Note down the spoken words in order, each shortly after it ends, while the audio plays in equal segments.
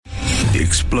The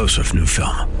explosive new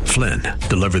film, Flynn,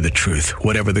 deliver the truth,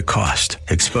 whatever the cost,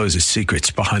 exposes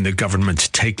secrets behind the government's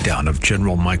takedown of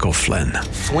General Michael Flynn.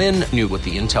 Flynn knew what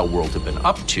the intel world had been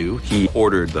up to. He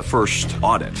ordered the first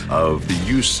audit of the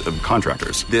use of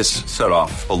contractors. This set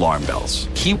off alarm bells.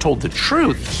 He told the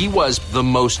truth. He was the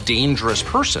most dangerous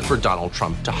person for Donald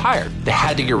Trump to hire. They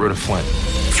had to get rid of Flynn.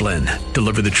 Flynn,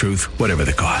 deliver the truth, whatever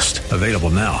the cost. Available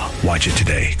now. Watch it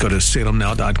today. Go to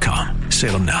salemnow.com.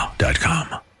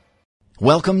 salemnow.com.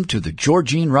 Welcome to the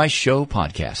Georgene Rice Show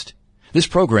podcast. This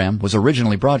program was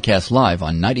originally broadcast live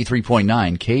on 93.9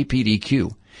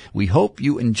 KPDQ. We hope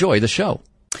you enjoy the show.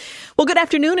 Well, good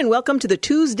afternoon and welcome to the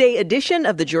Tuesday edition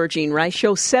of the Georgene Rice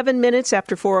Show. 7 minutes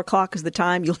after 4 o'clock is the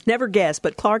time. You'll never guess,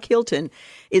 but Clark Hilton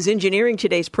is engineering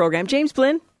today's program. James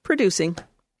Blinn producing.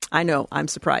 I know, I'm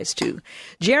surprised too.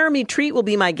 Jeremy Treat will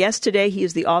be my guest today. He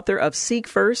is the author of Seek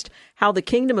First, How the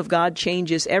Kingdom of God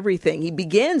Changes Everything. He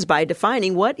begins by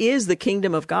defining what is the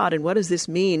Kingdom of God and what does this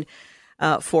mean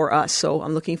for us. So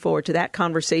I'm looking forward to that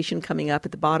conversation coming up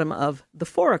at the bottom of the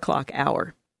 4 o'clock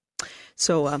hour.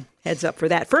 So heads up for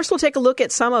that. First, we'll take a look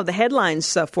at some of the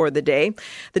headlines for the day.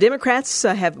 The Democrats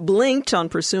have blinked on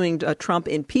pursuing Trump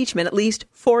impeachment, at least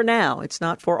for now. It's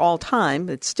not for all time.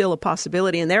 It's still a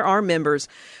possibility. And there are members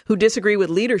who disagree with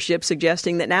leadership,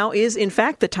 suggesting that now is, in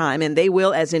fact, the time, and they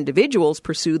will, as individuals,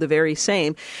 pursue the very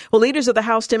same. Well, leaders of the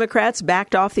House Democrats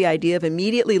backed off the idea of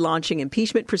immediately launching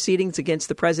impeachment proceedings against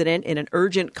the president in an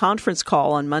urgent conference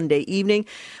call on Monday evening,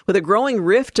 with a growing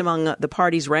rift among the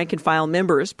party's rank-and-file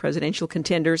members, presidential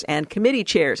contenders, and committee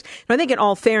chairs. And I think in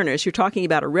all fairness, you're talking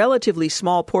about a relatively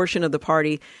small portion of the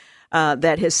party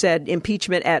that has said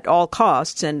impeachment at all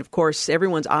costs. And of course,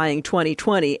 everyone's eyeing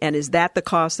 2020. And is that the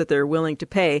cost that they're willing to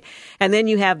pay? And then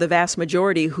you have the vast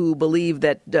majority who believe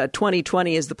that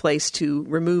 2020 is the place to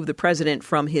remove the president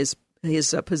from his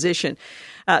position.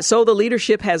 So the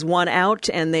leadership has won out,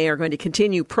 and they are going to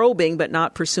continue probing, but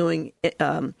not pursuing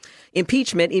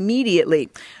impeachment immediately.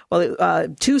 Well,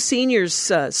 two seniors,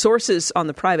 sources on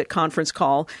the private conference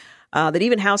call, that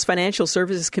even House Financial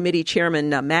Services Committee Chairman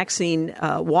Maxine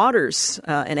Waters,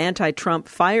 an anti-Trump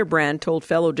firebrand, told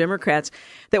fellow Democrats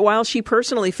that while she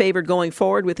personally favored going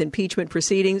forward with impeachment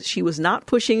proceedings, she was not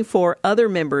pushing for other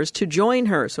members to join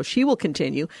her. So she will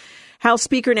continue. House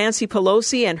Speaker Nancy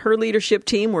Pelosi and her leadership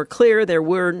team were clear there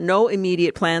were no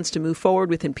immediate plans to move forward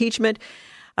with impeachment.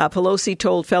 Pelosi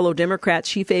told fellow Democrats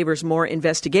she favors more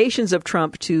investigations of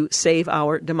Trump to save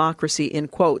our democracy, in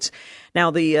quotes. Now,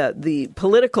 the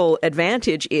political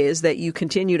advantage is that you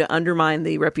continue to undermine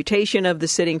the reputation of the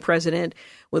sitting president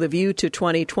with a view to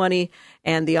 2020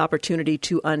 and the opportunity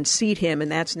to unseat him.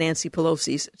 And that's Nancy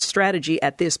Pelosi's strategy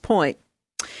at this point.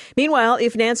 Meanwhile,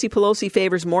 if Nancy Pelosi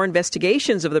favors more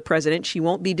investigations of the president, she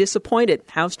won't be disappointed.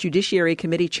 House Judiciary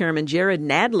Committee Chairman Jared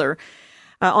Nadler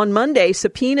on Monday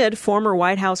subpoenaed former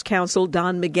White House counsel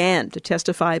Don McGahn to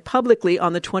testify publicly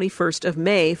on the 21st of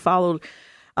May,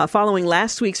 following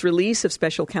last week's release of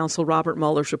special counsel Robert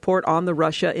Mueller's report on the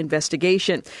Russia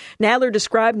investigation. Nadler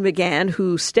described McGahn,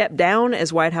 who stepped down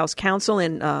as White House counsel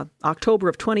in October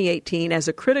of 2018, as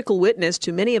a critical witness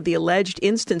to many of the alleged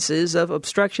instances of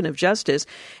obstruction of justice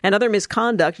and other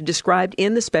misconduct described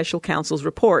in the special counsel's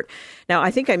report. Now,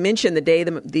 I think I mentioned the day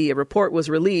the report was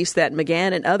released that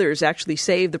McGahn and others actually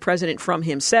saved the president from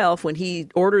himself when he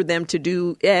ordered them to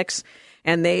do X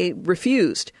and they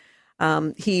refused.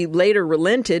 He later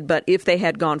relented, but if they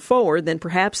had gone forward, then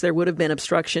perhaps there would have been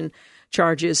obstruction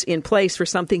charges in place for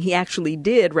something he actually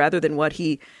did rather than what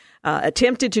he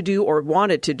attempted to do or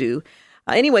wanted to do.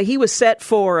 Anyway, he was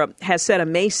has set a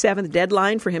May 7th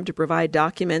deadline for him to provide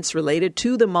documents related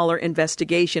to the Mueller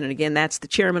investigation. And again, that's the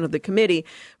chairman of the committee,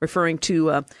 referring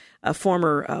to a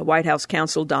former White House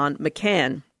counsel, Don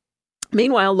McGahn.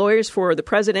 Meanwhile, lawyers for the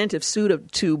president have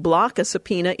sued to block a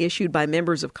subpoena issued by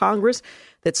members of Congress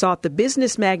that sought the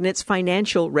business magnate's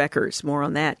financial records. More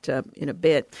on that in a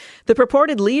bit. The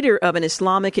purported leader of an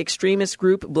Islamic extremist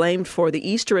group blamed for the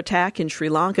Easter attack in Sri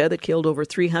Lanka that killed over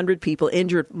 300 people,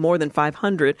 injured more than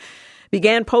 500,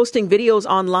 began posting videos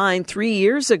online 3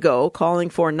 years ago calling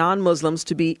for non-Muslims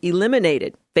to be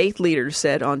eliminated. Faith leaders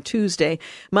said on Tuesday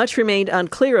much remained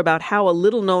unclear about how a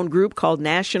little-known group called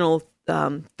National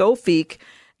Tawfiq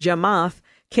Jamaat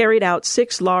carried out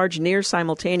 6 large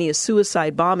near-simultaneous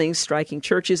suicide bombings, striking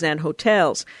churches and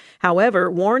hotels. However,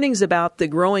 warnings about the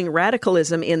growing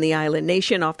radicalism in the island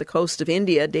nation off the coast of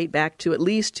India date back to at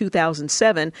least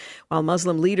 2007, while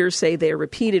Muslim leaders say their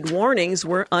repeated warnings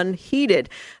were unheeded.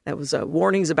 That was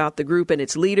warnings about the group and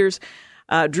its leaders.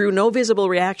 drew no visible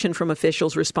reaction from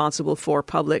officials responsible for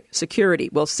public security.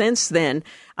 Well, since then,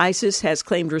 ISIS has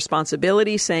claimed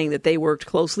responsibility, saying that they worked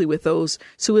closely with those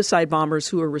suicide bombers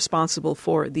who were responsible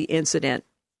for the incident.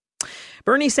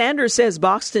 Bernie Sanders says the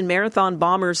Boston Marathon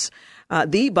bomber,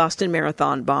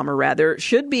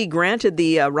 should be granted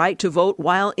the right to vote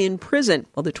while in prison.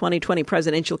 Well, the 2020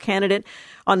 presidential candidate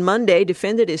on Monday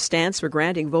defended his stance for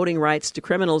granting voting rights to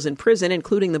criminals in prison,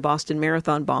 including the Boston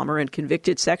Marathon bomber and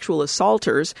convicted sexual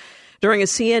assaulters. During a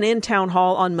CNN town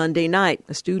hall on Monday night,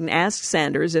 a student asked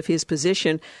Sanders if his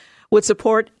position would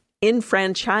support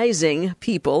enfranchising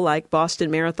people like Boston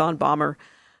Marathon bomber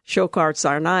Shokar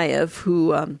Tsarnaev,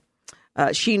 who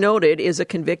she noted is a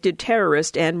convicted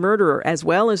terrorist and murderer, as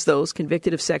well as those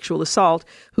convicted of sexual assault,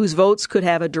 whose votes could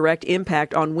have a direct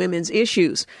impact on women's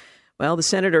issues. Well, the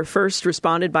senator first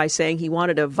responded by saying he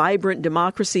wanted a vibrant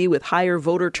democracy with higher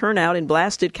voter turnout and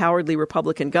blasted cowardly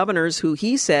Republican governors who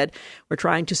he said were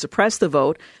trying to suppress the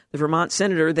vote. The Vermont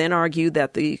senator then argued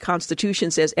that the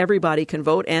Constitution says everybody can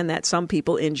vote and that some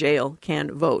people in jail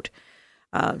can vote.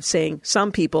 Saying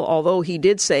some people, although he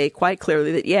did say quite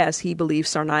clearly that, yes, he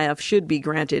believes Tsarnaev should be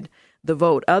granted the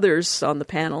vote. Others on the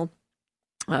panel,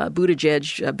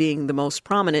 Buttigieg being the most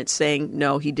prominent, saying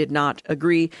no, he did not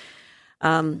agree.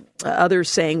 Others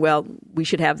saying, well, we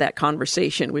should have that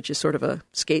conversation, which is sort of a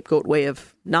scapegoat way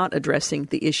of not addressing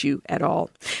the issue at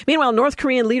all. Meanwhile, North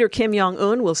Korean leader Kim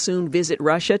Jong-un will soon visit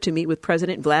Russia to meet with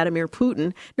President Vladimir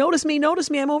Putin. Notice me,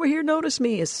 I'm over here, notice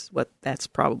me, is what that's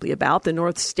probably about. The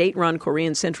North state-run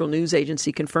Korean Central News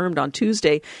Agency confirmed on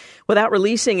Tuesday without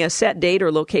releasing a set date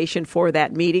or location for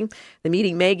that meeting. The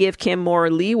meeting may give Kim more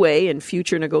leeway in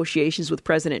future negotiations with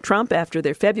President Trump after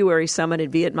their February summit in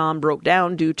Vietnam broke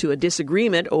down due to a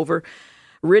disagreement over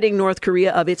ridding North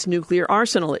Korea of its nuclear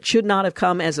arsenal. It should not have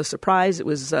come as a surprise. It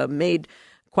was made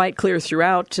quite clear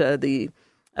throughout the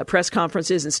press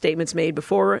conferences and statements made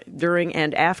before, during,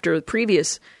 and after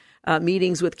previous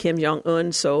meetings with Kim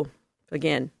Jong-un. So,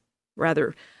 again,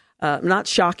 rather not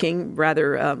shocking,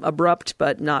 rather abrupt,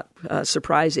 but not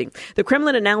surprising. The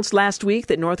Kremlin announced last week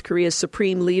that North Korea's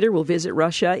supreme leader will visit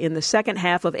Russia in the second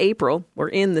half of April, or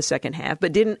in the second half,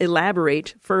 but didn't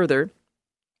elaborate further.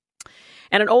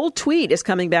 And an old tweet is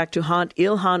coming back to haunt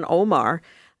Ilhan Omar.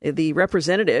 The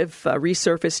representative,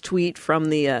 resurfaced tweet from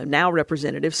the now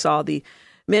representative, saw the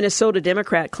Minnesota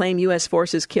Democrat claim U.S.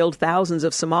 forces killed thousands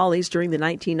of Somalis during the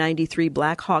 1993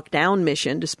 Black Hawk Down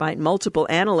mission, despite multiple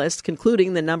analysts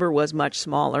concluding the number was much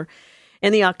smaller.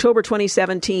 In the October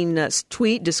 2017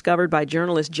 tweet discovered by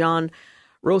journalist John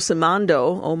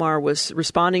Rosamondo, Omar was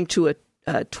responding to a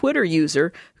Twitter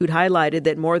user who'd highlighted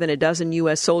that more than a dozen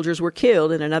U.S. soldiers were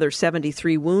killed and another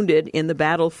 73 wounded in the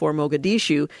battle for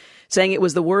Mogadishu, saying it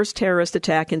was the worst terrorist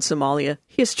attack in Somalia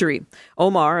history.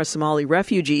 Omar, a Somali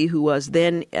refugee who was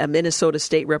then a Minnesota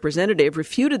state representative,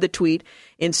 refuted the tweet,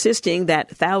 insisting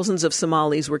that thousands of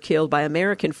Somalis were killed by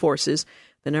American forces.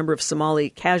 The number of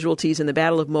Somali casualties in the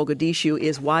Battle of Mogadishu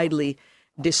is widely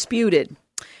disputed.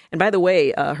 And by the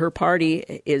way, her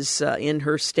party is in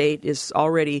her state is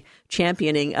already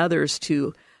championing others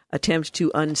to attempt to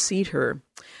unseat her.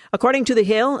 According to The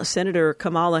Hill, Senator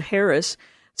Kamala Harris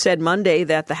said Monday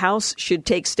that the House should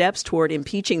take steps toward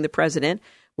impeaching the president,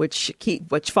 which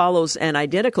follows an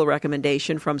identical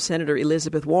recommendation from Senator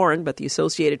Elizabeth Warren. But the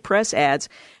Associated Press adds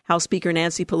House Speaker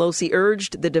Nancy Pelosi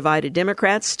urged the divided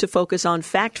Democrats to focus on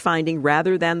fact-finding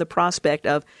rather than the prospect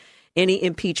of any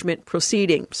impeachment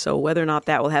proceeding. So whether or not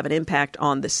that will have an impact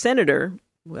on the senator,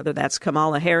 whether that's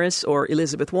Kamala Harris or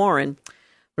Elizabeth Warren,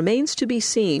 remains to be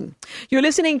seen. You're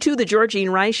listening to The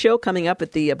Georgene Rice Show. Coming up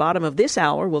at the bottom of this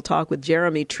hour, we'll talk with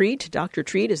Jeremy Treat. Dr.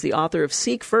 Treat is the author of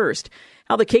Seek First,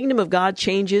 How the Kingdom of God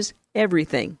Changes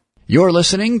Everything. You're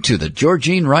listening to The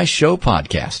Georgene Rice Show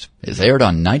podcast. It's aired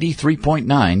on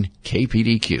 93.9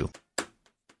 KPDQ.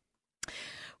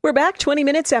 We're back 20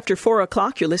 minutes after 4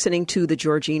 o'clock. You're listening to The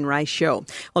Georgene Rice Show.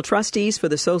 Well, trustees for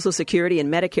the Social Security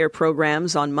and Medicare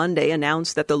programs on Monday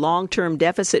announced that the long-term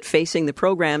deficit facing the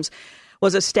programs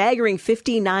was a staggering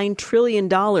 $59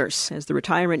 trillion as the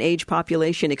retirement age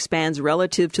population expands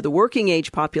relative to the working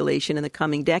age population in the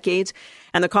coming decades.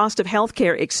 And the cost of health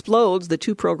care explodes. The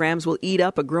two programs will eat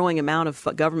up a growing amount of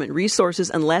government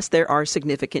resources unless there are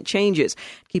significant changes.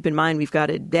 Keep in mind, we've got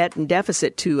a debt and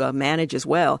deficit to manage as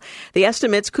well. The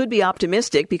estimates could be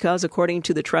optimistic because, according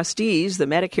to the trustees, the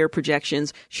Medicare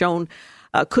projections shown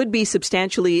could be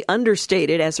substantially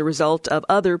understated as a result of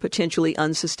other potentially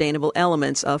unsustainable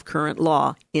elements of current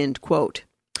law, end quote.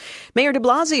 Mayor de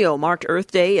Blasio marked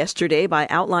Earth Day yesterday by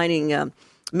outlining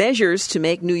measures to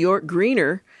make New York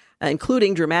greener,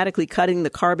 including dramatically cutting the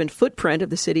carbon footprint of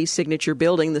the city's signature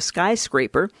building, the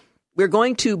skyscraper, We're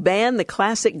going to ban the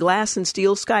classic glass and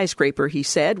steel skyscraper, he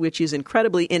said, which is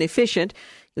incredibly inefficient.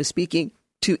 He was speaking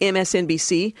to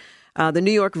MSNBC. The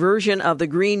New York version of the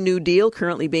Green New Deal,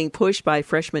 currently being pushed by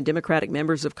freshman Democratic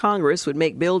members of Congress, would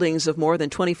make buildings of more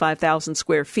than 25,000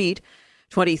 square feet,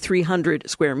 2,300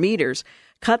 square meters,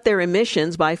 cut their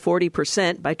emissions by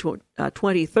 40% by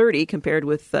 2030 compared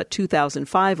with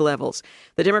 2005 levels.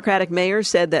 The Democratic mayor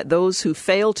said that those who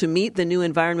fail to meet the new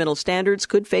environmental standards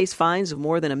could face fines of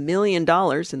more than $1 million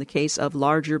in the case of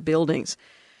larger buildings.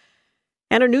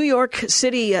 And a New York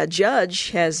City judge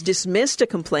has dismissed a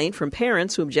complaint from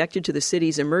parents who objected to the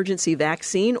city's emergency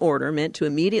vaccine order meant to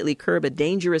immediately curb a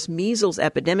dangerous measles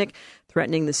epidemic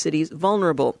threatening the city's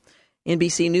vulnerable.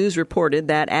 NBC News reported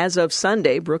that as of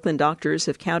Sunday, Brooklyn doctors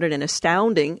have counted an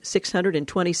astounding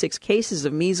 626 cases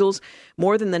of measles,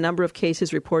 more than the number of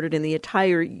cases reported in the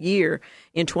entire year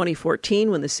in 2014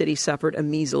 when the city suffered a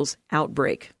measles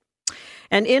outbreak.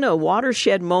 And in a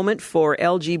watershed moment for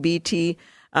LGBT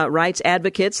rights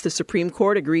advocates, the Supreme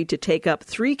Court agreed to take up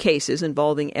 3 cases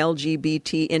involving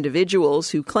LGBT individuals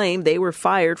who claim they were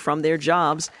fired from their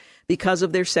jobs because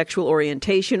of their sexual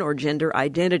orientation or gender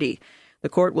identity. The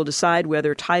court will decide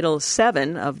whether Title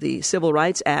VII of the Civil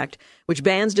Rights Act, which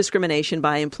bans discrimination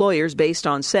by employers based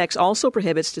on sex, also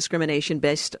prohibits discrimination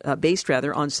based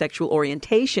on sexual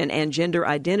orientation and gender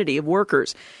identity of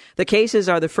workers. The cases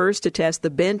are the first to test the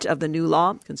bent of the new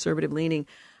law, conservative-leaning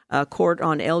court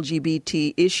on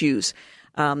LGBT issues.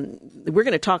 We're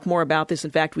going to talk more about this.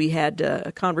 In fact, we had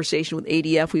a conversation with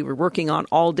ADF we were working on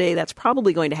all day. That's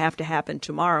probably going to happen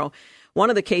tomorrow. One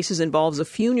of the cases involves a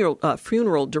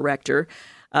funeral director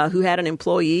who had an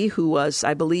employee who was,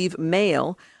 I believe,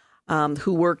 male,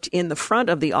 who worked in the front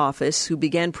of the office, who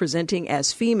began presenting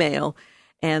as female,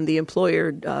 and the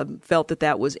employer felt that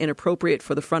that was inappropriate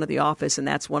for the front of the office, and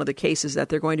that's one of the cases that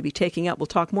they're going to be taking up. We'll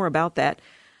talk more about that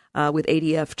with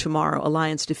ADF tomorrow,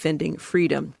 Alliance Defending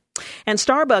Freedom. And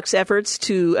Starbucks' efforts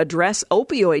to address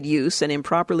opioid use and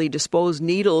improperly disposed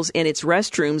needles in its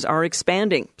restrooms are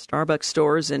expanding. Starbucks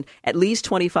stores in at least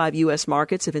 25 U.S.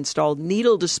 markets have installed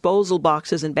needle disposal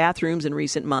boxes in bathrooms in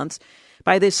recent months.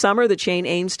 By this summer, the chain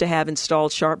aims to have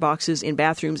installed sharp boxes in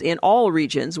bathrooms in all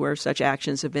regions where such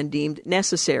actions have been deemed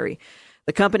necessary.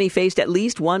 The company faced at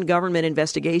least one government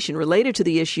investigation related to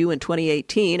the issue in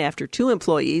 2018 after 2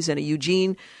 employees in a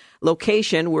Eugene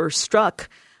location were struck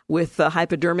with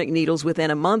hypodermic needles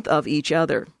within a month of each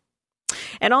other.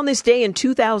 And on this day in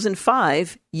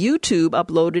 2005, YouTube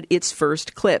uploaded its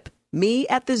first clip, Me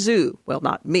at the Zoo. Well,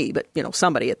 not me, but,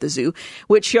 somebody at the zoo,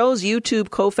 which shows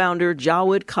YouTube co-founder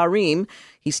Jawed Karim.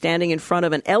 He's standing in front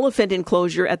of an elephant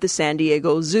enclosure at the San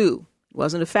Diego Zoo. It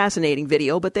wasn't a fascinating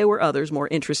video, but there were others more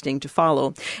interesting to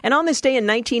follow. And on this day in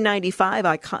 1995,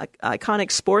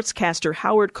 iconic sportscaster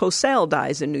Howard Cosell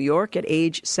dies in New York at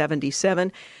age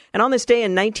 77. And on this day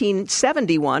in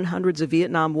 1971, hundreds of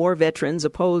Vietnam War veterans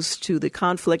opposed to the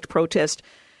conflict protest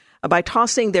by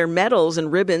tossing their medals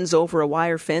and ribbons over a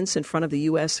wire fence in front of the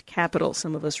U.S. Capitol.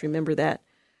 Some of us remember that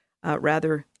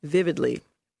rather vividly.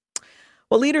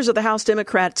 Well, leaders of the House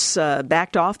Democrats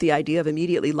backed off the idea of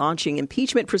immediately launching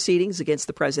impeachment proceedings against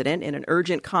the president in an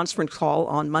urgent conference call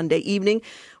on Monday evening,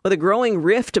 with a growing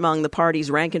rift among the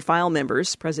party's rank-and-file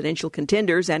members, presidential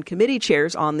contenders, and committee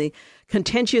chairs on the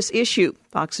contentious issue.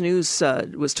 Fox News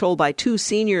was told by 2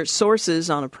 senior sources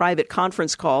on a private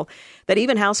conference call that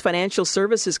even House Financial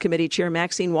Services Committee Chair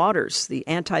Maxine Waters, the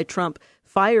anti-Trump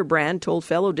firebrand, told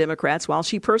fellow Democrats while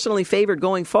she personally favored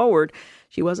going forward,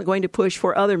 she wasn't going to push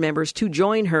for other members to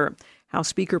join her. House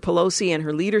Speaker Pelosi and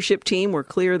her leadership team were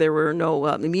clear there were no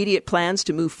immediate plans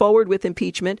to move forward with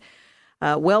impeachment.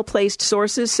 Well-placed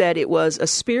sources said it was a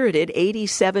spirited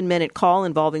 87-minute call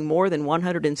involving more than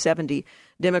 170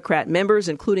 Democrat members,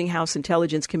 including House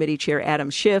Intelligence Committee Chair Adam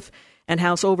Schiff and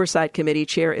House Oversight Committee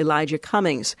Chair Elijah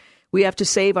Cummings. We have to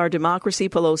save our democracy,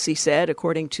 Pelosi said,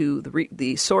 according to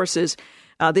the sources.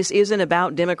 This isn't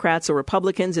about Democrats or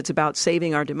Republicans. It's about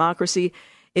saving our democracy.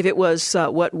 If it was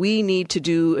what we need to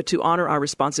do to honor our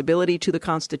responsibility to the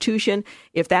Constitution,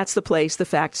 if that's the place the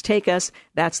facts take us,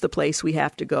 that's the place we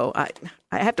have to go. I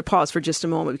have to pause for just a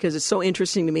moment because it's so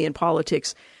interesting to me in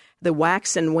politics, the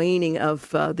wax and waning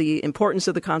of the importance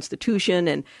of the Constitution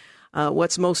and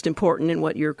what's most important and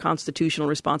what your constitutional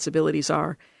responsibilities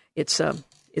are. It's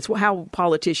how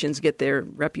politicians get their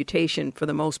reputation for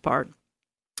the most part.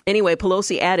 Anyway,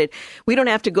 Pelosi added, we don't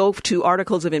have to go to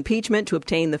articles of impeachment to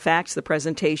obtain the facts, the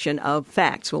presentation of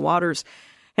facts. Well, Waters'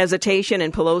 hesitation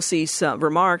and Pelosi's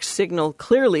remarks signal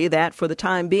clearly that for the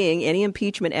time being, any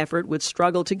impeachment effort would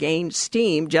struggle to gain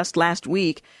steam. Just last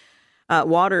week,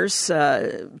 Waters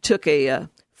took a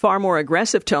far more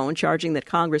aggressive tone, charging that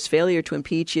Congress' failure to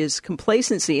impeach is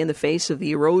complacency in the face of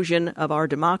the erosion of our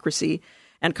democracy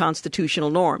and constitutional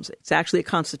norms. It's actually a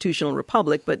constitutional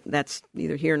republic, but that's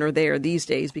neither here nor there these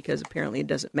days because apparently it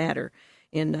doesn't matter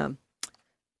in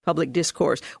public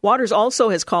discourse. Waters also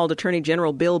has called Attorney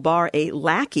General Bill Barr a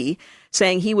lackey,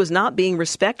 saying he was not being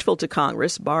respectful to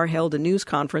Congress. Barr held a news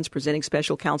conference presenting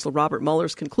Special Counsel Robert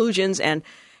Mueller's conclusions and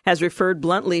has referred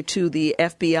bluntly to the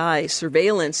FBI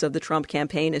surveillance of the Trump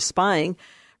campaign as spying,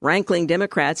 rankling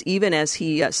Democrats, even as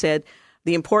he said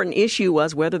the important issue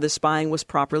was whether the spying was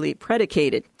properly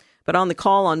predicated. But on the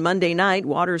call on Monday night,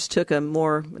 Waters took a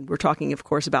more, we're talking, of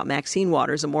course, about Maxine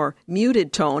Waters, a more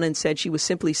muted tone and said she was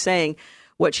simply saying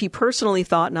what she personally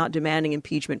thought, not demanding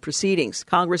impeachment proceedings.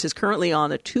 Congress is currently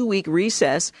on a 2-week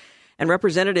recess, and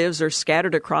representatives are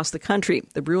scattered across the country.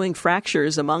 The brewing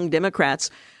fractures among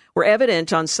Democrats were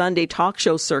evident on Sunday talk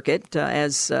show circuit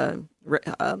as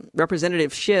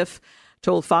Representative Schiff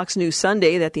told Fox News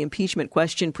Sunday that the impeachment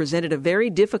question presented a very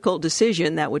difficult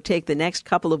decision that would take the next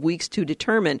couple of weeks to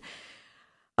determine.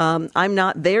 I'm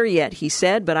not there yet, he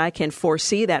said, but I can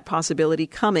foresee that possibility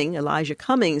coming. Elijah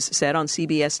Cummings said on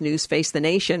CBS News Face the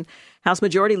Nation. House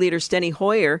Majority Leader Steny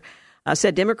Hoyer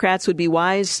said Democrats would be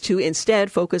wise to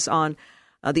instead focus on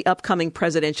the upcoming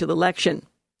presidential election.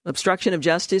 Obstruction of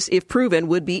justice, if proven,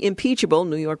 would be impeachable.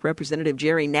 New York Representative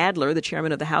Jerry Nadler, the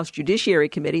chairman of the House Judiciary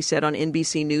Committee, said on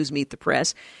NBC News Meet the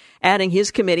Press, adding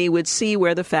his committee would see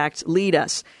where the facts lead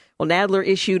us. Well, Nadler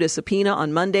issued a subpoena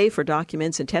on Monday for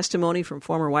documents and testimony from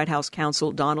former White House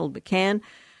counsel Donald McCann,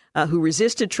 who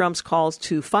resisted Trump's calls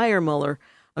to fire Mueller,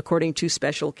 according to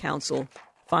special counsel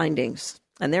findings.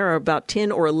 And there are about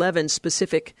 10 or 11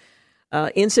 specific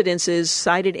incidences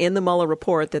cited in the Mueller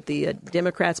report that the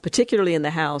Democrats, particularly in the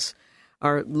House,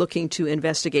 are looking to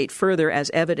investigate further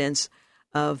as evidence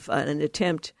of an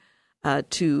attempt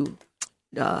to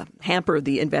hamper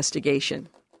the investigation.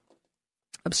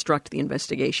 Obstruct the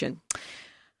investigation.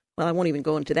 Well, I won't even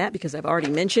go into that because I've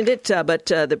already mentioned it. But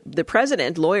the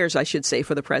president, lawyers, I should say,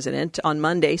 for the president, on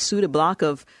Monday sued a block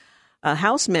of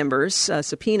House members, a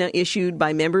subpoena issued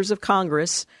by members of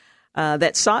Congress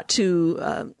that sought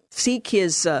to seek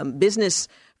his business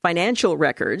financial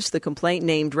records. The complaint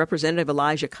named Representative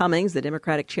Elijah Cummings, the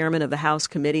Democratic chairman of the House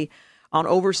Committee on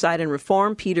Oversight and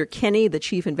Reform, Peter Kenney, the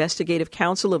chief investigative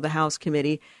counsel of the House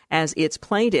Committee, as its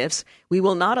plaintiffs. We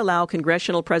will not allow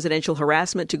congressional presidential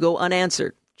harassment to go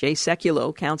unanswered. Jay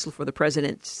Sekulow, counsel for the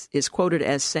president, is quoted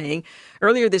as saying,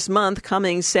 earlier this month,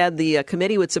 Cummings said the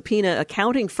committee would subpoena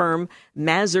accounting firm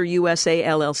Mazar USA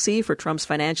LLC for Trump's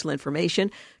financial information.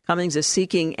 Cummings is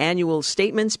seeking annual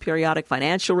statements, periodic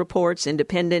financial reports,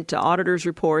 independent auditors'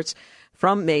 reports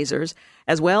from Mazars,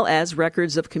 as well as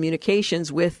records of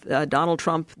communications with Donald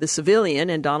Trump, the civilian,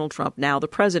 and Donald Trump, now the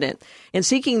president. In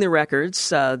seeking the records,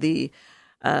 the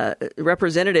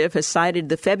representative has cited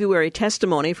the February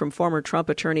testimony from former Trump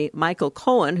attorney Michael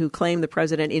Cohen, who claimed the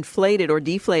president inflated or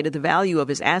deflated the value of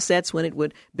his assets when it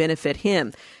would benefit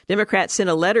him. Democrats sent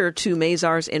a letter to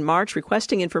Mazars in March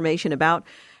requesting information about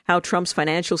how Trump's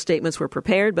financial statements were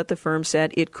prepared, but the firm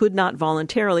said it could not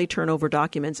voluntarily turn over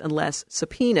documents unless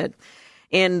subpoenaed.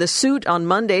 In the suit on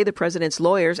Monday, the president's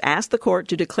lawyers asked the court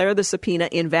to declare the subpoena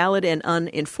invalid and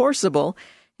unenforceable.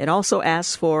 It also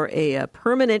asks for a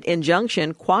permanent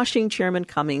injunction quashing Chairman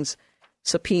Cummings'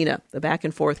 subpoena. The back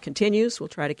and forth continues. We'll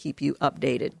try to keep you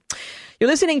updated. You're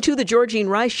listening to The Georgene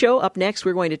Rice Show. Up next,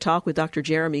 we're going to talk with Dr.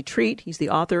 Jeremy Treat. He's the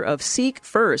author of Seek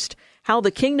First, How the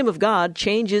Kingdom of God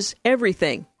Changes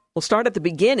Everything. We'll start at the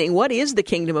beginning. What is the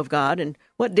Kingdom of God, and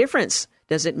what difference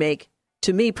does it make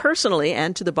to me personally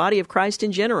and to the body of Christ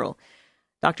in general?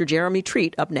 Dr. Jeremy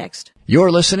Treat up next.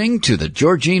 You're listening to the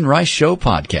Georgene Rice Show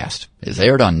podcast. It's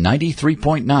aired on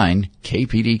 93.9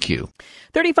 KPDQ.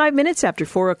 35 minutes after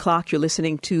 4 o'clock, you're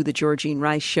listening to the Georgene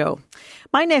Rice Show.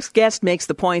 My next guest makes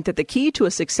the point that the key to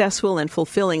a successful and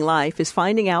fulfilling life is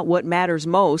finding out what matters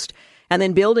most and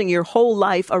then building your whole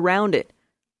life around it.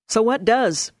 So what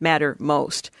does matter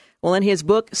most? Well, in his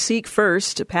book, Seek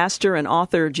First, pastor and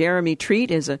author Jeremy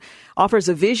Treat offers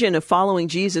a vision of following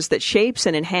Jesus that shapes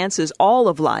and enhances all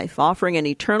of life, offering an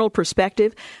eternal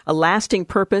perspective, a lasting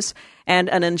purpose, and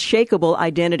an unshakable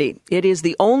identity. It is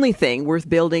the only thing worth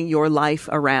building your life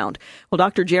around. Well,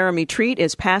 Dr. Jeremy Treat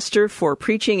is pastor for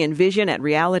Preaching and Vision at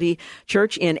Reality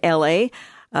Church in L.A.,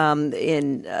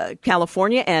 in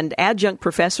California, and adjunct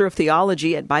professor of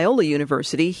theology at Biola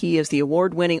University. He is the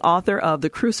award-winning author of The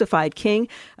Crucified King,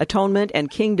 Atonement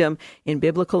and Kingdom in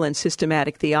Biblical and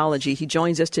Systematic Theology. He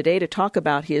joins us today to talk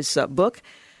about his book,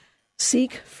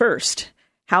 Seek First,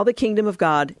 How the Kingdom of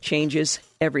God Changes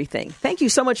Everything. Thank you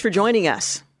so much for joining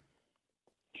us.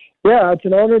 Yeah, it's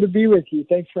an honor to be with you.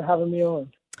 Thanks for having me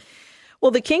on.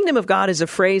 Well, the kingdom of God is a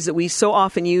phrase that we so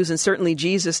often use, and certainly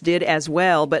Jesus did as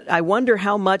well, but I wonder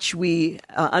how much we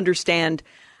understand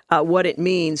what it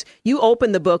means. You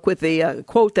opened the book with the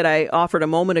quote that I offered a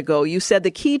moment ago. You said the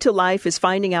key to life is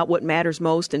finding out what matters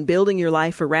most and building your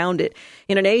life around it.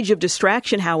 In an age of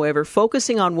distraction, however,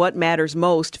 focusing on what matters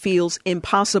most feels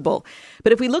impossible.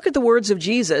 But if we look at the words of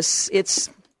Jesus, it's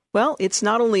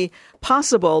not only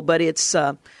possible, but it's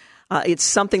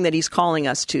something that he's calling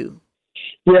us to.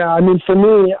 Yeah, I mean, for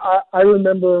me, I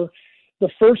remember the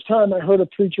first time I heard a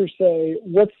preacher say,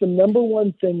 what's the number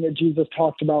one thing that Jesus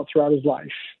talked about throughout his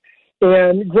life?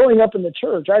 And growing up in the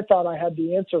church, I thought I had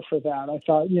the answer for that. I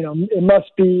thought, it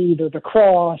must be either the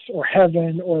cross or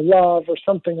heaven or love or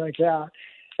something like that.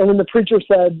 And when the preacher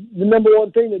said the number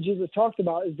one thing that Jesus talked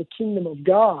about is the kingdom of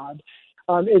God,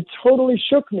 it totally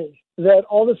shook me that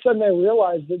all of a sudden I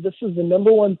realized that this is the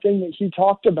number one thing that he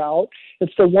talked about.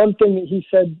 It's the one thing that he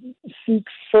said, seek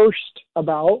first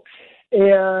about.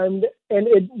 And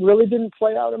it really didn't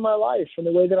play out in my life in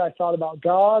the way that I thought about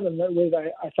God and the way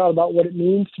that I thought about what it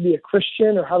means to be a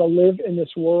Christian or how to live in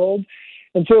this world.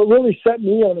 And so it really set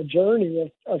me on a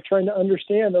journey of trying to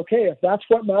understand, okay, if that's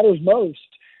what matters most,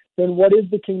 then what is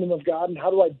the kingdom of God and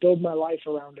how do I build my life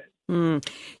around it?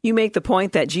 You make the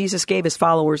point that Jesus gave his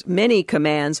followers many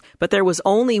commands, but there was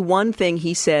only one thing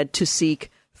he said to seek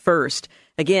first.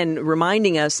 Again,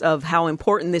 reminding us of how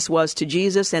important this was to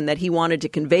Jesus and that he wanted to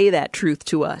convey that truth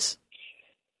to us.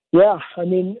 Yeah, I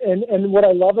mean, and what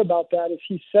I love about that is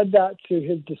he said that to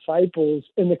his disciples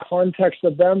in the context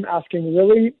of them asking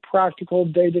really practical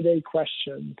day-to-day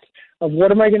questions of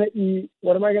what am I going to eat?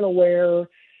 What am I going to wear?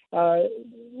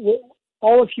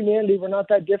 All of humanity, we're not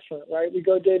that different, right? We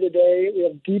go day to day, we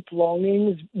have deep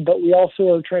longings, but we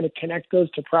also are trying to connect those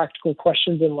to practical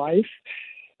questions in life.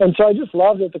 And so I just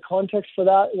love that the context for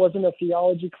that wasn't a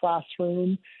theology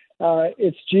classroom.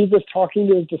 It's Jesus talking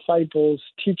to his disciples,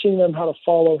 teaching them how to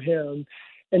follow him,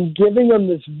 and giving them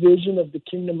this vision of the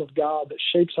kingdom of God that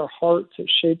shapes our hearts,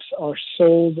 it shapes our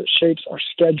souls, it shapes our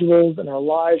schedules and our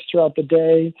lives throughout the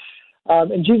day.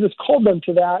 And Jesus called them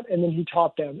to that, and then he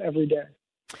taught them every day.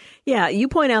 Yeah, you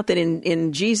point out that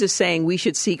in Jesus saying we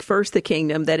should seek first the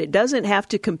kingdom, that it doesn't have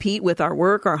to compete with our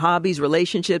work, our hobbies,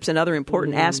 relationships, and other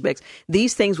important aspects.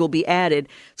 These things will be added.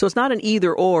 So it's not an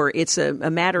either or, it's a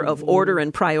matter of order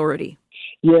and priority.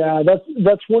 Yeah,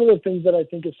 that's one of the things that I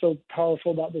think is so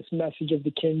powerful about this message of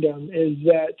the kingdom is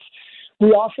that we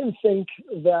often think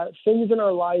that things in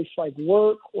our life like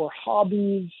work or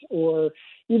hobbies or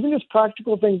even just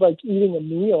practical things like eating a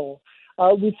meal,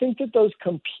 we think that those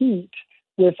compete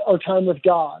with our time with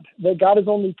God, that God is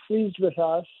only pleased with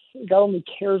us, God only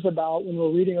cares about when we're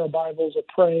reading our Bibles or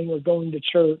praying or going to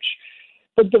church.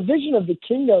 But the vision of the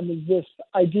kingdom is this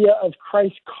idea of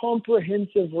Christ's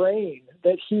comprehensive reign,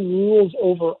 that he rules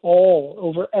over all,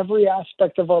 over every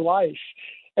aspect of our life.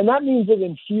 And that means it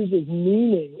infuses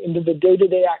meaning into the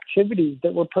day-to-day activities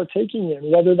that we're partaking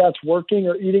in, whether that's working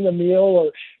or eating a meal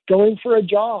or going for a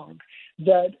jog,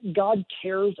 that God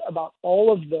cares about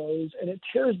all of those, and it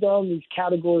tears down these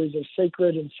categories of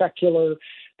sacred and secular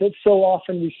that so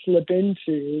often we slip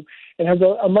into and has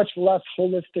a much less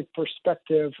holistic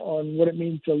perspective on what it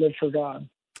means to live for God.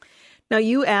 Now,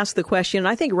 you asked the question, and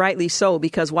I think rightly so,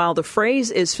 because while the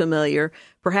phrase is familiar,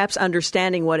 perhaps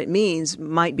understanding what it means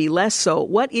might be less so.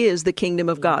 What is the kingdom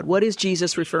of God? What is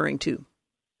Jesus referring to?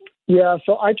 Yeah,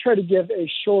 so I try to give a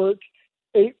short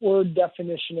 8-word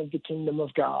definition of the kingdom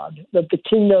of God, that the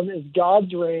kingdom is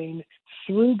God's reign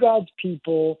through God's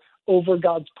people over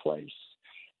God's place.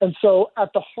 And so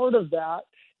at the heart of that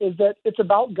is that it's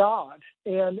about God.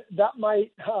 And that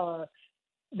might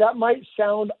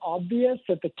sound obvious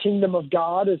that the kingdom of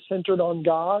God is centered on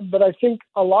God, but I think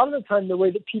a lot of the time the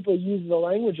way that people use the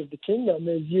language of the kingdom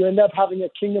is you end up having a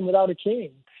kingdom without a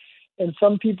king. And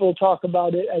some people talk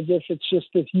about it as if it's just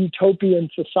this utopian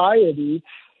society,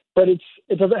 but it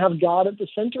doesn't have God at the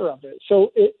center of it.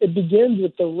 So it begins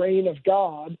with the reign of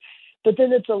God, but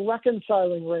then it's a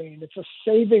reconciling reign. It's a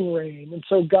saving reign. And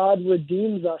so God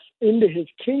redeems us into his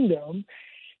kingdom.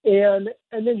 And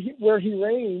then where he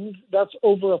reigns, that's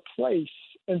over a place.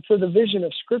 And so the vision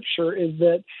of Scripture is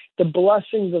that the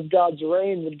blessings of God's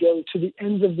reign would go to the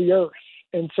ends of the earth.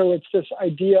 And so it's this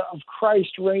idea of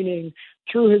Christ reigning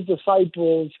through his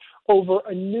disciples over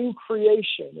a new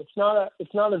creation. It's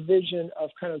not a vision of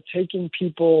kind of taking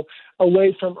people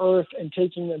away from earth and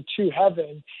taking them to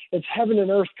heaven. It's heaven and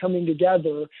earth coming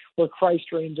together where Christ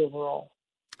reigns over all.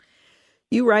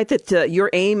 You write that your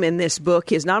aim in this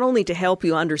book is not only to help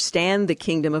you understand the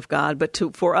kingdom of God, but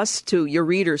for us, your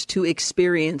readers, to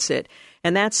experience it.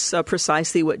 And that's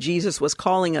precisely what Jesus was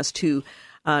calling us to,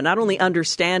 not only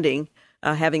understanding,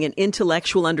 having an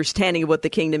intellectual understanding of what the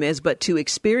kingdom is, but to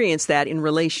experience that in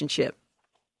relationship.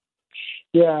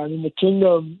 Yeah, I mean, the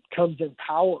kingdom comes in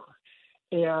power.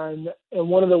 And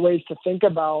one of the ways to think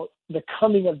about the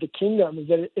coming of the kingdom is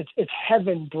that it's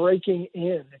heaven breaking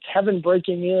in. It's heaven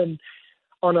breaking in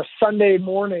on a Sunday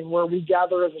morning where we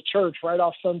gather as a church right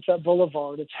off Sunset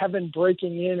Boulevard. It's heaven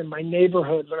breaking in my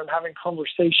neighborhood when I'm having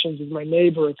conversations with my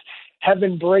neighbor. It's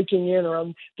heaven breaking in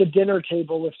around the dinner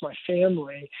table with my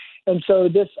family. And so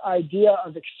this idea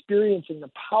of experiencing the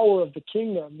power of the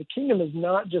kingdom is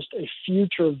not just a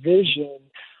future vision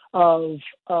of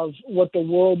what the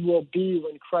world will be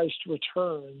when Christ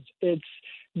returns. It's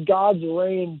God's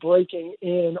reign breaking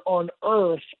in on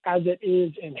earth as it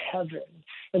is in heaven.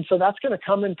 And so that's going to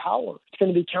come in power. It's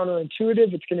going to be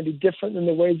counterintuitive. It's going to be different than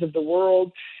the ways of the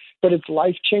world, but it's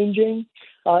life-changing.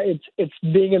 It's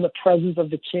being in the presence of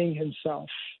the King himself.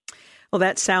 Well,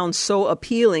 that sounds so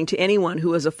appealing to anyone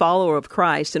who is a follower of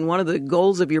Christ. And one of the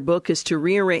goals of your book is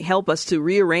to help us to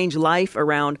rearrange life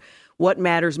around what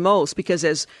matters most, because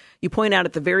as you point out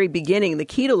at the very beginning, the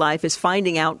key to life is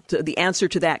finding out the answer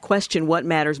to that question, what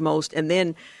matters most, and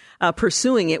then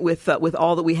pursuing it with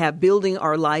all that we have, building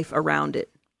our life around it.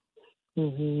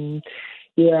 Mm-hmm.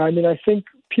 Yeah, I mean, I think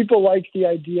people like the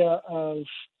idea of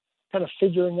kind of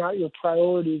figuring out your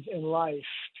priorities in life,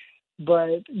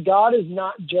 but God is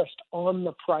not just on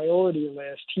the priority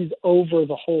list, he's over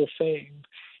the whole thing.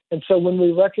 And so when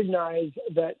we recognize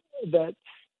that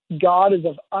God is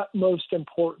of utmost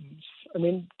importance. I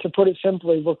mean, to put it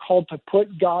simply, we're called to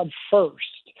put God first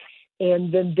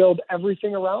and then build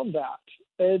everything around that.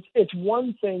 It's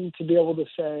one thing to be able to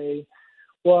say,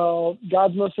 well,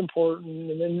 God's most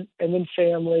important, and then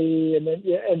family,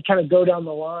 and kind of go down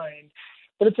the line.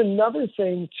 But it's another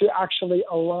thing to actually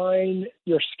align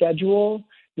your schedule,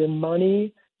 your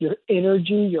money, your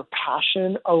energy, your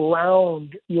passion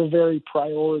around your very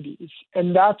priorities.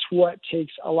 And that's what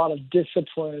takes a lot of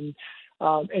discipline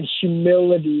and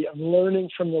humility of learning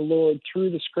from the Lord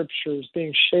through the scriptures,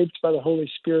 being shaped by the Holy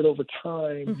Spirit over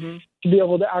time, to be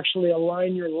able to actually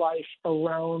align your life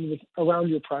around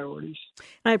your priorities.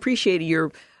 I appreciate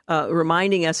your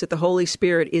reminding us that the Holy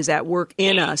Spirit is at work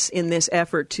in us in this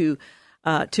effort to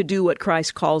do what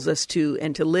Christ calls us to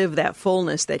and to live that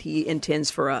fullness that he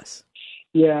intends for us.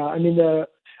 Yeah, I mean,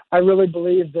 I really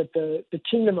believe that the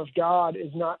kingdom of God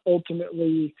is not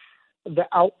ultimately the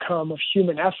outcome of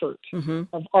human effort,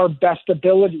 of our best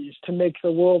abilities to make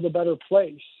the world a better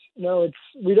place. No,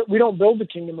 we don't build the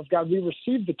kingdom of God. We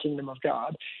receive the kingdom of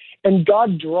God. And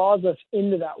God draws us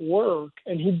into that work,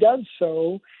 and he does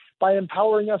so by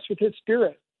empowering us with his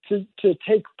Spirit to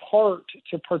take part,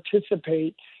 to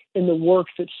participate in the work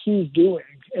that he's doing.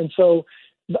 And so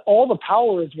all the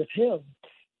power is with him.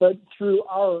 But through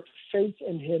our faith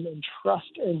in him and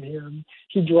trust in him,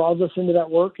 he draws us into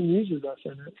that work and uses us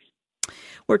in it.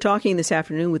 We're talking this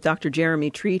afternoon with Dr.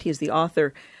 Jeremy Treat. He's the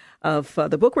author of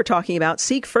the book we're talking about,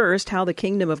 Seek First, How the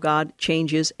Kingdom of God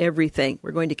Changes Everything.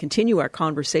 We're going to continue our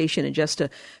conversation in just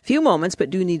a few moments, but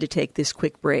do need to take this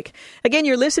quick break. Again,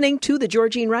 you're listening to The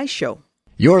Georgene Rice Show.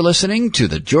 You're listening to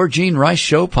the Georgene Rice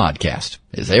Show podcast.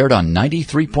 It's aired on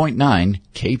 93.9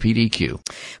 KPDQ.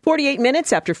 48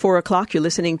 minutes after 4 o'clock, you're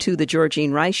listening to the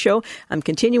Georgene Rice Show. I'm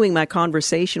continuing my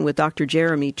conversation with Dr.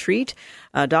 Jeremy Treat.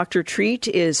 Dr. Treat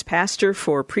is pastor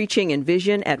for preaching and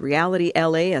vision at Reality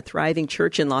LA, a thriving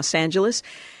church in Los Angeles,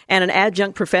 and an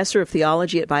adjunct professor of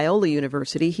theology at Biola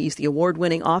University. He's the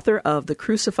award-winning author of The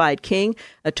Crucified King,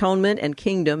 Atonement and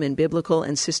Kingdom in Biblical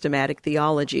and Systematic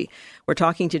Theology. We're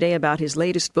talking today about his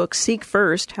latest book, Seek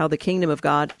First, How the Kingdom of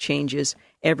God Changes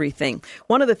Everything.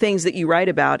 One of the things that you write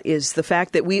about is the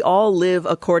fact that we all live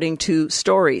according to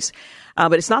stories.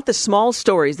 But it's not the small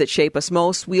stories that shape us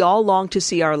most. We all long to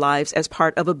see our lives as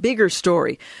part of a bigger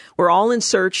story. We're all in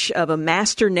search of a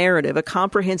master narrative, a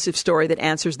comprehensive story that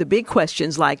answers the big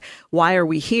questions like, why are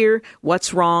we here?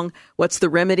 What's wrong? What's the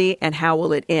remedy? And how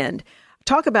will it end?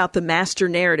 Talk about the master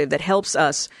narrative that helps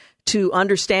us to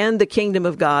understand the kingdom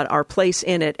of God, our place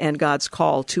in it, and God's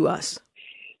call to us.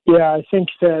 Yeah, I think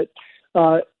that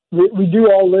we do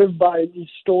all live by these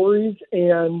stories,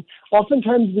 and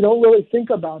oftentimes we don't really think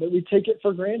about it. We take it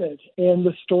for granted. And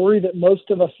the story that most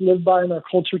of us live by in our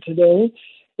culture today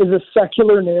is a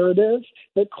secular narrative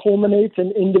that culminates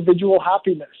in individual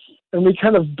happiness. And we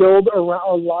kind of build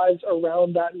our lives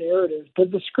around that narrative.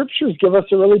 But the scriptures give us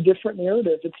a really different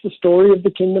narrative. It's the story of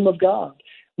the kingdom of God.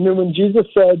 I mean, when Jesus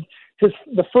said,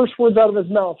 the first words out of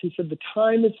his mouth, he said, the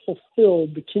time is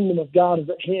fulfilled, the kingdom of God is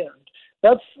at hand.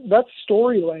 That's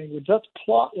story language. That's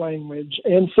plot language.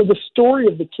 And so the story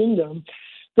of the kingdom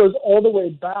goes all the way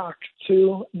back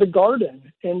to the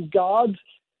garden. And God's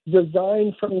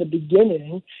design from the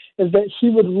beginning is that he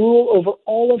would rule over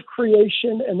all of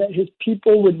creation and that his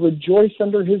people would rejoice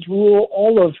under his rule.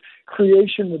 All of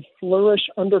creation would flourish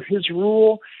under his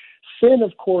rule. Sin,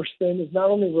 of course, then is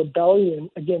not only rebellion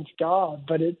against God,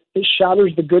 but it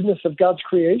shatters the goodness of God's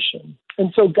creation.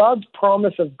 And so God's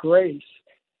promise of grace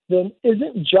then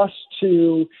isn't just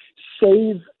to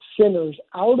save sinners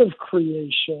out of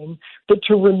creation, but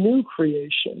to renew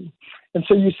creation. And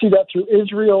so you see that through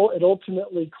Israel. It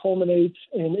ultimately culminates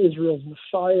in Israel's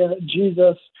Messiah,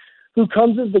 Jesus, who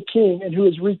comes as the king and who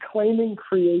is reclaiming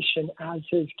creation as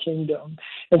his kingdom.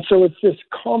 And so it's this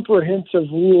comprehensive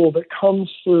rule that comes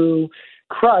through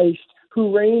Christ,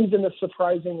 who reigns in a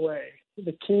surprising way.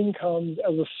 The king comes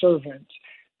as a servant.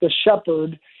 The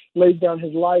shepherd lays down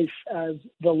his life as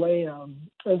the lamb.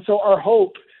 And so our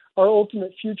hope, our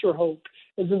ultimate future hope,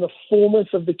 is in the fullness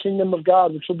of the kingdom of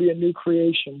God, which will be a new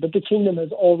creation. But the kingdom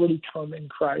has already come in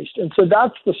Christ. And so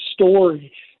that's the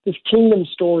story, this kingdom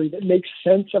story that makes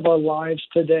sense of our lives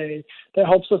today, that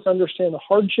helps us understand the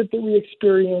hardship that we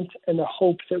experience and the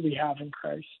hope that we have in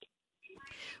Christ.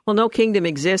 Well, no kingdom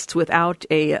exists without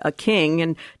a king.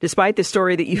 And despite the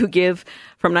story that you give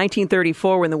from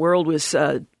 1934, when the world was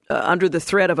under the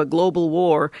threat of a global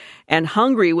war, and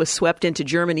Hungary was swept into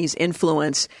Germany's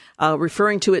influence,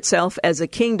 referring to itself as a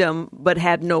kingdom but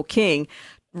had no king.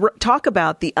 Talk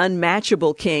about the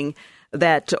unmatchable king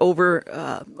that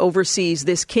oversees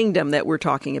this kingdom that we're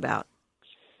talking about.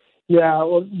 Yeah,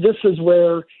 well, this is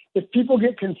where if people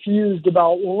get confused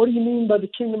about, well, what do you mean by the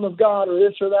kingdom of God or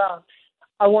this or that?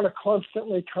 I want to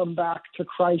constantly come back to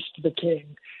Christ the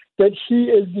King, that he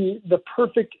is the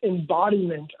perfect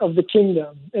embodiment of the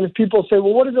kingdom. And if people say,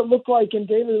 well, what does it look like in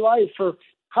daily life? Or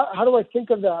how do I think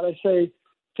of that? I say,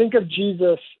 think of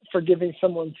Jesus forgiving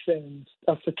someone's sins.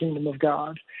 That's the kingdom of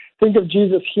God. Think of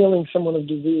Jesus healing someone of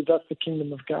disease. That's the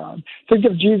kingdom of God. Think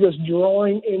of Jesus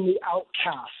drawing in the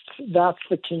outcasts. That's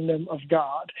the kingdom of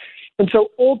God. And so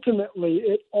ultimately,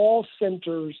 it all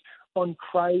centers on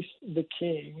Christ the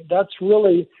King. That's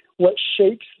really what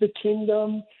shapes the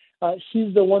kingdom.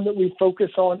 He's the one that we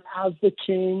focus on as the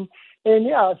king. And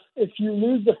yes, if you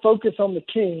lose the focus on the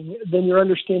king, then your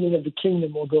understanding of the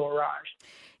kingdom will go awry.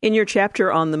 In your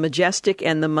chapter on the majestic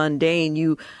and the mundane,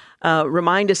 you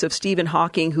remind us of Stephen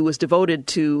Hawking, who was devoted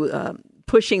to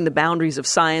pushing the boundaries of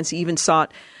science. He even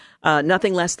sought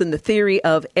nothing less than the theory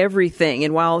of everything.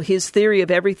 And while his theory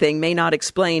of everything may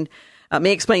explain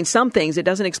some things, it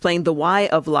doesn't explain the why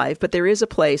of life, but there is a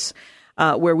place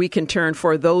where we can turn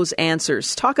for those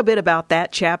answers. Talk a bit about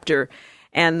that chapter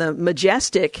and the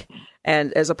majestic,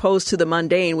 and as opposed to the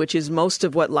mundane, which is most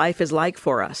of what life is like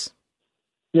for us.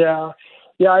 Yeah,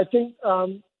 I think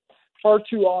far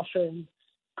too often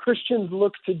Christians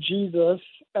look to Jesus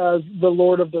as the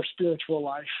Lord of their spiritual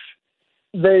life.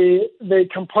 They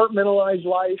compartmentalize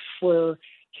life where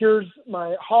here's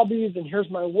my hobbies and here's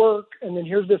my work, and then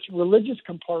here's this religious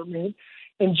compartment.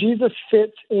 And Jesus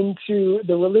fits into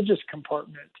the religious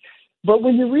compartment. But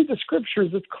when you read the scriptures,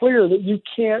 it's clear that you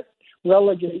can't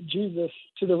relegate Jesus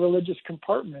to the religious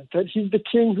compartment, that he's the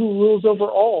king who rules over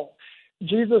all.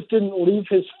 Jesus didn't leave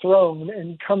his throne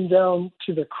and come down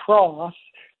to the cross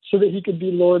so that he could be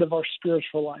Lord of our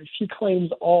spiritual life. He claims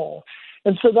all.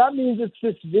 And so that means it's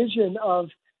this vision of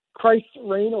Christ's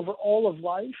reign over all of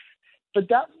life. But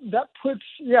that puts,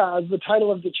 as the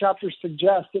title of the chapter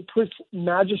suggests, it puts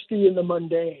majesty in the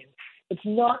mundane. It's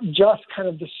not just kind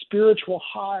of the spiritual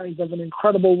highs of an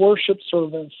incredible worship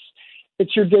service.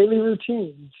 It's your daily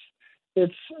routines.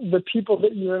 It's the people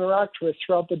that you interact with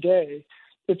throughout the day.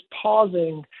 It's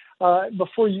pausing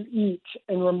before you eat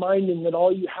and reminding that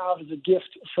all you have is a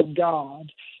gift from God.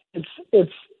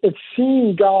 It's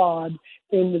seeing God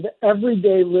in the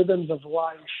everyday rhythms of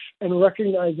life and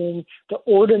recognizing the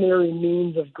ordinary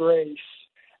means of grace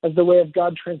as the way of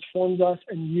God transforms us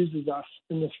and uses us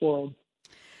in this world.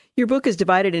 Your book is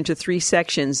divided into 3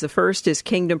 sections. The first is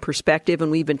kingdom perspective,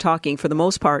 and we've been talking for the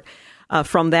most part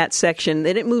from that section.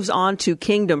 Then it moves on to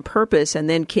kingdom purpose and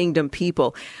then kingdom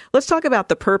people. Let's talk about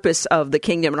the purpose of the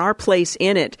kingdom and our place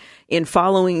in it in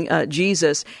following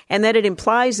Jesus, and that it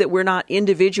implies that we're not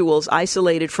individuals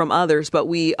isolated from others, but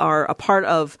we are a part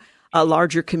of a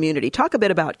larger community. Talk a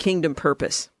bit about kingdom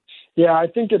purpose. Yeah, I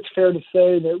think it's fair to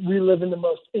say that we live in the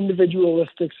most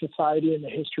individualistic society in the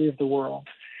history of the world.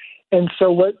 And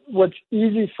so what's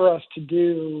easy for us to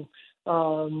do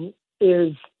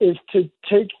is to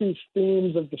take these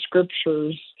themes of the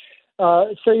scriptures,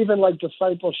 say even like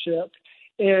discipleship,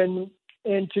 and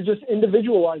to just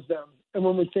individualize them. And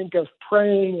when we think of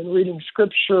praying and reading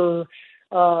scripture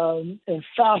and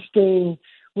fasting,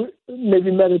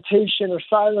 maybe meditation or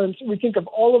silence. We think of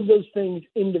all of those things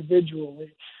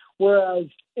individually, whereas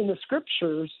in the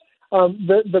scriptures,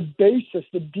 the basis,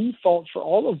 the default for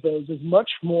all of those is much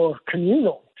more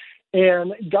communal.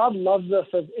 And God loves us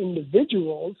as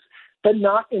individuals, but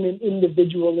not in an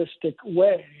individualistic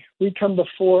way. We come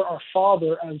before our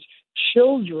Father as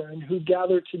children who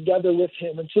gather together with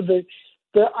him. And so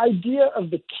the idea of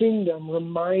the kingdom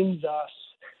reminds us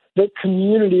that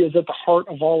community is at the heart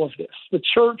of all of this. The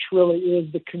church really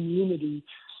is the community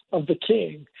of the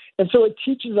King. And so it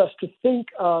teaches us to think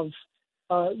of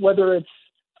whether it's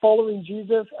following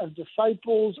Jesus as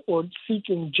disciples or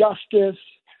seeking justice,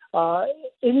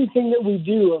 anything that we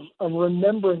do of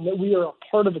remembering that we are a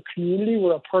part of a community,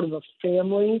 we're a part of a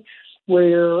family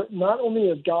where not only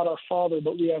is God our Father,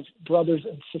 but we have brothers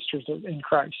and sisters in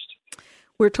Christ.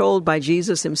 We're told by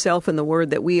Jesus himself in the Word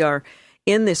that we are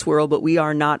in this world, but we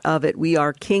are not of it. We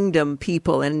are kingdom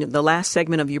people. And in the last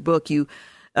segment of your book, you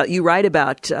write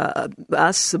about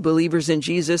us, believers in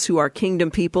Jesus, who are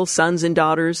kingdom people, sons and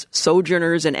daughters,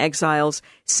 sojourners and exiles,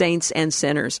 saints and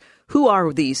sinners. Who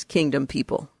are these kingdom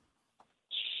people?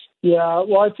 Yeah,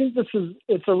 well, I think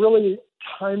it's a really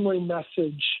timely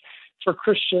message for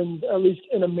Christians, at least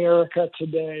in America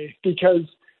today, because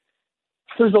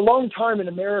there's a long time in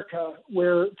America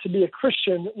where to be a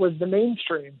Christian was the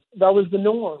mainstream. That was the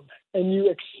norm. And you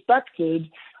expected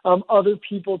other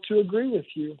people to agree with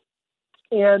you.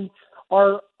 And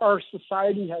our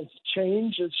society has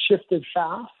changed. It's shifted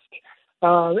fast.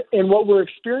 And what we're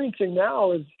experiencing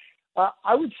now is,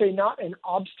 I would say, not an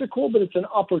obstacle, but it's an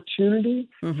opportunity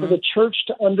for the church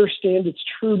to understand its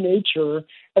true nature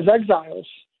as exiles,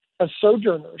 as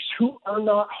sojourners who are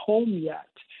not home yet.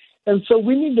 And so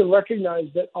we need to recognize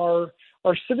that our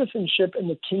citizenship in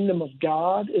the kingdom of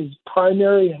God is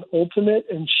primary and ultimate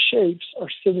and shapes our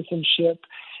citizenship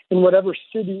in whatever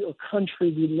city or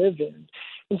country we live in.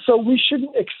 And so we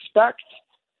shouldn't expect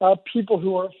people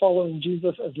who aren't following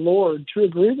Jesus as Lord to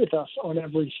agree with us on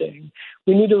everything.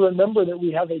 We need to remember that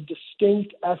we have a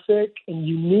distinct ethic and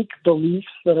unique beliefs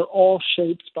that are all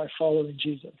shaped by following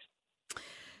Jesus.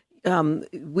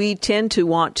 We tend to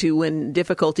want to, when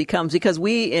difficulty comes, because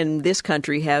we in this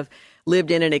country have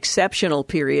lived in an exceptional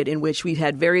period in which we've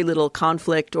had very little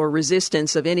conflict or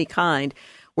resistance of any kind.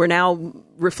 We're now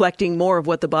reflecting more of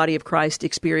what the body of Christ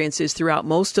experiences throughout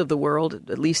most of the world,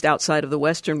 at least outside of the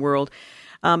Western world.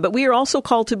 But we are also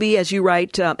called to be, as you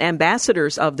write,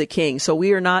 ambassadors of the King. So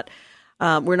we're not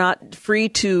free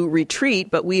to retreat,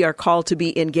 but we are called to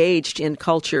be engaged in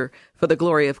culture for the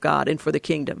glory of God and for the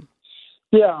kingdom.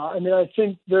 Yeah, I mean, I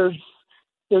think there's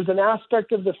an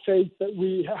aspect of the faith that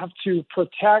we have to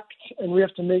protect, and we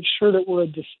have to make sure that we're a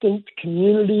distinct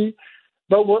community,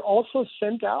 but we're also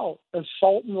sent out as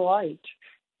salt and light.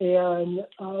 And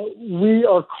we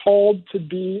are called to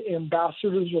be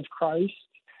ambassadors of Christ,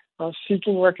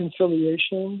 seeking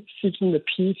reconciliation, seeking the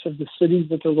peace of the cities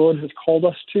that the Lord has called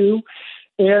us to.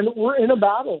 And we're in a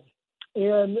battle.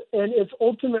 And it's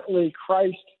ultimately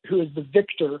Christ who is the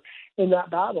victor in that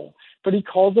battle. But he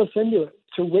calls us into it,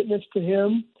 to witness to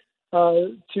him,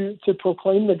 to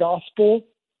proclaim the gospel,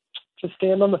 to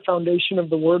stand on the foundation of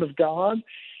the word of God.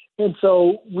 And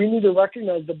so we need to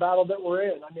recognize the battle that we're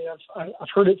in. I mean, I've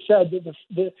heard it said that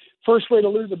the first way to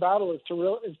lose a battle is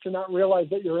to not realize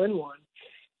that you're in one.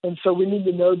 And so we need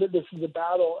to know that this is a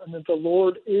battle and that the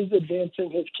Lord is advancing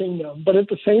his kingdom. But at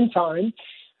the same time,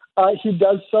 he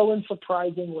does so in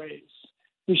surprising ways.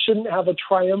 We shouldn't have a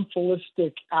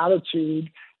triumphalistic attitude,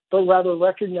 but rather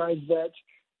recognize that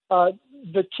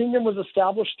the kingdom was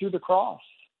established through the cross.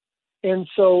 And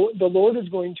so the Lord is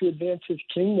going to advance his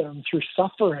kingdom through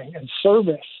suffering and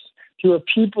service, through a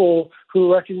people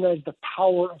who recognize the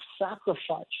power of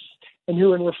sacrifice and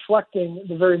who, in reflecting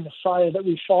the very Messiah that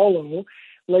we follow,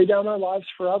 lay down our lives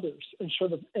for others and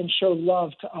show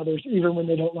love to others, even when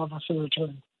they don't love us in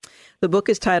return. The book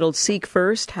is titled Seek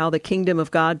First, How the Kingdom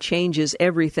of God Changes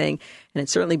Everything. And it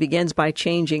certainly begins by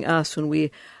changing us when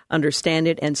we understand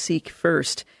it and seek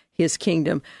first his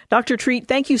kingdom. Dr. Treat,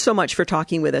 thank you so much for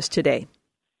talking with us today.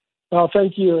 Well,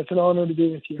 thank you. It's an honor to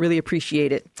be with you. Really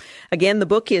appreciate it. Again, the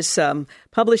book is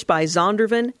published by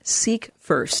Zondervan, Seek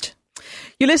First.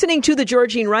 You're listening to The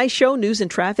Georgene Rice Show, News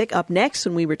and Traffic. Up next,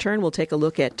 when we return, we'll take a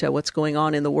look at what's going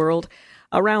on in the world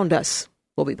around us.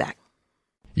 We'll be back.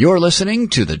 You're listening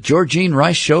to The Georgene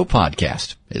Rice Show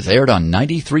podcast. It's aired on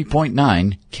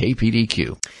 93.9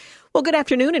 KPDQ. Well, good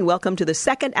afternoon and welcome to the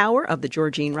second hour of The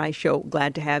Georgene Rice Show.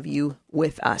 Glad to have you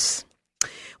with us.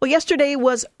 Well, yesterday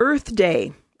was Earth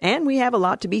Day, and we have a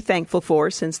lot to be thankful for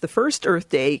since the first Earth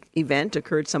Day event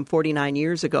occurred some 49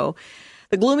 years ago.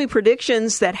 The gloomy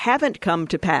predictions that haven't come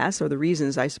to pass are the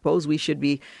reasons I suppose we should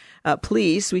be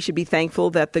pleased. We should be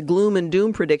thankful that the gloom and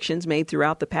doom predictions made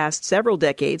throughout the past several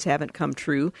decades haven't come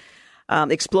true.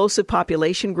 Explosive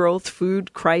population growth,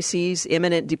 food crises,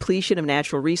 imminent depletion of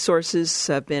natural resources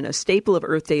have been a staple of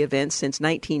Earth Day events since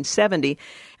 1970.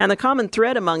 And the common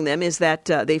thread among them is that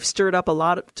they've stirred up a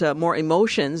lot more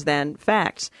emotions than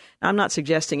facts. Now, I'm not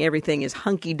suggesting everything is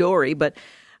hunky-dory, but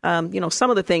some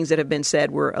of the things that have been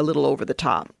said were a little over the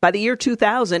top. By the year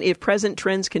 2000, if present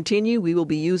trends continue, we will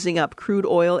be using up crude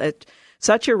oil at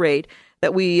such a rate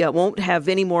that we won't have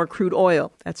any more crude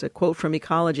oil. That's a quote from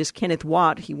ecologist Kenneth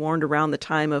Watt. He warned around the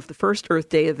time of the first Earth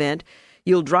Day event,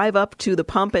 you'll drive up to the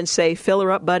pump and say, fill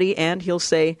her up, buddy, and he'll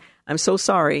say, I'm so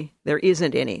sorry, there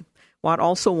isn't any. Watt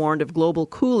also warned of global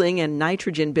cooling and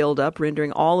nitrogen buildup,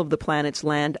 rendering all of the planet's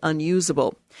land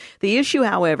unusable. The issue,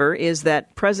 however, is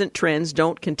that present trends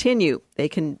don't continue.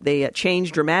 They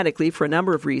change dramatically for a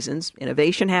number of reasons.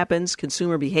 Innovation happens,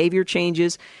 consumer behavior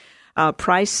changes.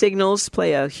 Price signals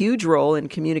play a huge role in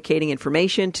communicating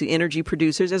information to energy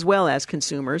producers as well as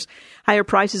consumers. Higher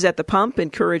prices at the pump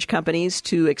encourage companies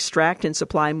to extract and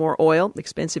supply more oil.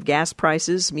 Expensive gas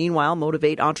prices, meanwhile,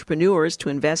 motivate entrepreneurs to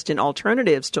invest in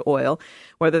alternatives to oil,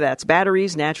 whether that's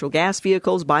batteries, natural gas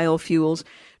vehicles, biofuels.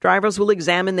 Drivers will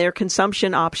examine their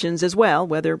consumption options as well,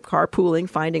 whether carpooling,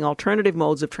 finding alternative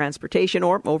modes of transportation,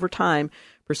 or, over time,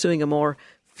 pursuing a more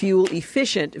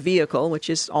fuel-efficient vehicle, which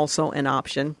is also an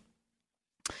option.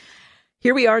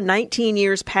 Here we are 19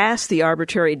 years past the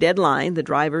arbitrary deadline. The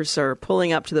drivers are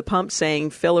pulling up to the pump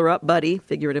saying, fill her up, buddy,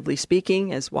 figuratively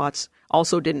speaking, as Watts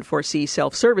also didn't foresee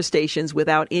self-service stations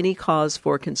without any cause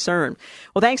for concern.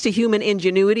 Well, thanks to human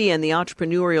ingenuity and the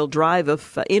entrepreneurial drive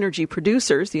of energy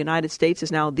producers, the United States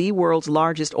is now the world's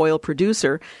largest oil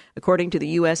producer, according to the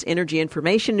U.S. Energy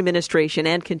Information Administration,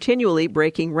 and continually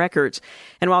breaking records.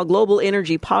 And while global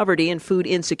energy poverty and food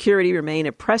insecurity remain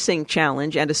a pressing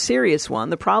challenge and a serious one,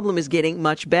 the problem is getting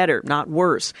much better, not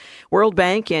worse. World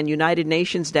Bank and United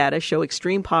Nations data show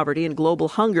extreme poverty and global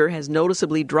hunger has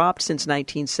noticeably dropped since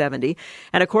 1970.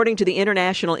 And according to the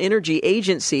International Energy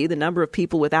Agency, the number of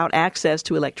people without access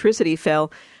to electricity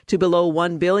fell to below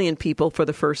 1 billion people for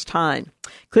the first time.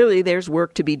 Clearly, there's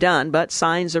work to be done, but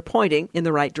signs are pointing in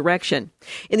the right direction.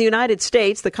 In the United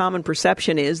States, the common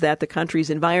perception is that the country's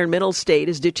environmental state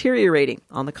is deteriorating.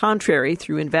 On the contrary,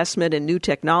 through investment in new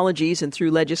technologies and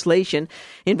through legislation,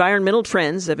 environmental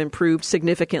trends have improved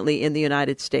significantly in the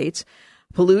United States.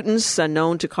 Pollutants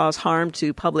known to cause harm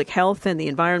to public health and the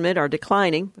environment are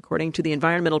declining. According to the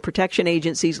Environmental Protection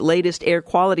Agency's latest air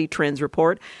quality trends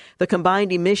report, the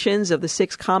combined emissions of the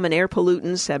 6 common air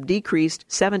pollutants have decreased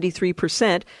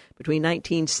 73% between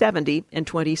 1970 and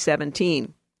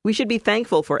 2017. We should be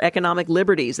thankful for economic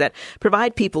liberties that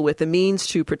provide people with the means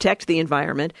to protect the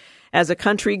environment. As a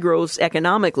country grows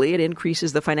economically, it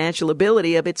increases the financial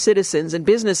ability of its citizens and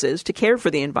businesses to care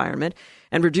for the environment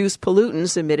and reduce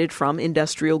pollutants emitted from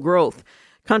industrial growth.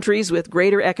 Countries with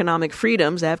greater economic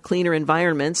freedoms have cleaner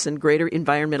environments and greater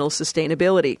environmental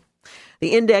sustainability.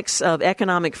 The Index of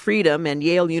Economic Freedom and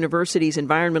Yale University's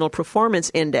Environmental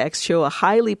Performance Index show a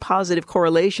highly positive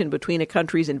correlation between a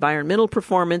country's environmental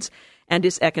performance and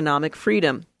its economic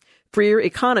freedom. Freer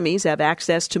economies have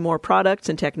access to more products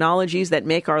and technologies that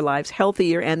make our lives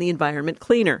healthier and the environment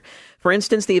cleaner. For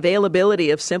instance, the availability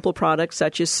of simple products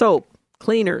such as soap,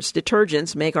 cleaners,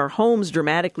 detergents make our homes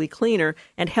dramatically cleaner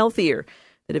and healthier.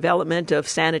 The development of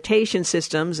sanitation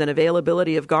systems and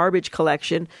availability of garbage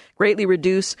collection greatly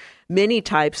reduce many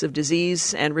types of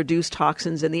disease and reduce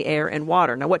toxins in the air and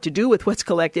water. Now, what to do with what's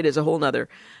collected is a whole other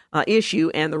issue,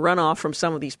 and the runoff from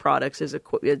some of these products is an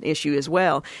issue as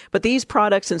well. But these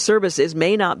products and services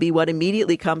may not be what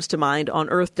immediately comes to mind on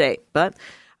Earth Day, but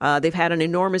they've had an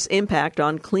enormous impact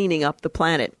on cleaning up the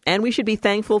planet. And we should be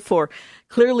thankful for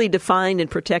clearly defined and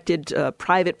protected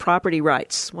private property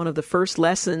rights. One of the first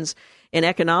lessons in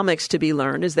economics to be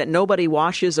learned is that nobody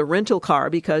washes a rental car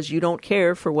because you don't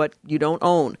care for what you don't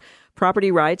own.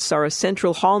 Property rights are a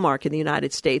central hallmark in the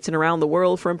United States and around the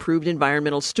world for improved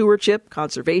environmental stewardship,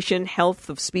 conservation, health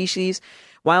of species,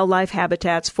 wildlife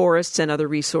habitats, forests, and other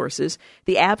resources.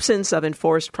 The absence of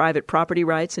enforced private property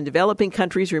rights in developing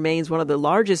countries remains one of the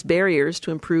largest barriers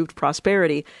to improved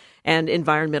prosperity and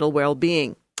environmental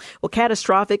well-being. Well,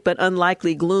 catastrophic but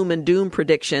unlikely gloom and doom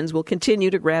predictions will continue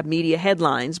to grab media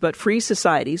headlines, but free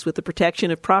societies with the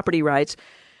protection of property rights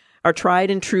are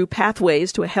tried and true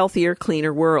pathways to a healthier,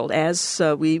 cleaner world. As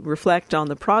we reflect on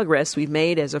the progress we've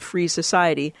made as a free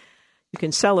society, you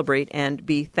can celebrate and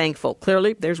be thankful.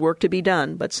 Clearly, there's work to be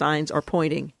done, but signs are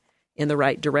pointing in the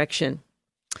right direction.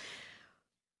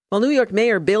 Well, New York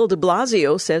Mayor Bill de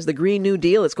Blasio says the Green New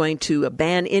Deal is going to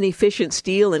ban inefficient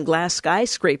steel and glass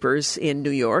skyscrapers in New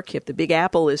York. If the Big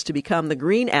Apple is to become the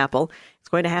Green Apple, it's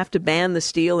going to have to ban the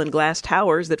steel and glass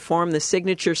towers that form the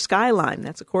signature skyline.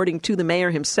 That's according to the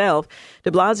mayor himself. De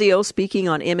Blasio, speaking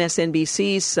on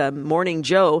MSNBC's Morning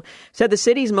Joe, said the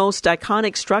city's most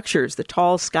iconic structures, the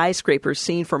tall skyscrapers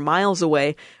seen for miles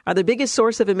away, are the biggest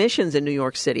source of emissions in New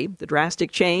York City. The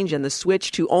drastic change and the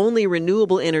switch to only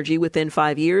renewable energy within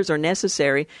 5 years are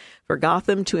necessary for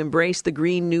Gotham to embrace the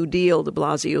Green New Deal, de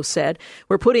Blasio said.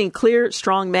 We're putting clear,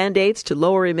 strong mandates to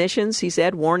lower emissions, he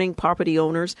said, warning property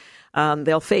owners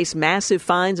they'll face massive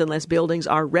fines unless buildings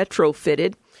are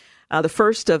retrofitted. The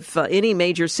first of any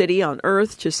major city on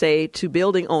earth to say to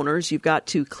building owners, you've got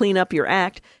to clean up your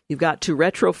act, you've got to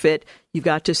retrofit, you've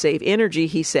got to save energy,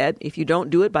 he said. If you don't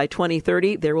do it by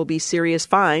 2030, there will be serious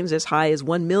fines as high as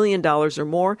 $1 million or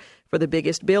more for the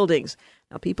biggest buildings.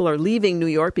 Now, people are leaving New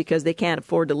York because they can't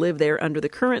afford to live there under the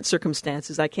current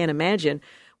circumstances. I can't imagine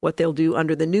what they'll do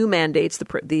under the new mandates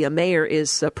the mayor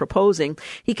is proposing.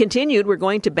 He continued, we're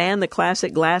going to ban the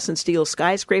classic glass and steel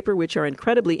skyscraper, which are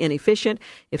incredibly inefficient.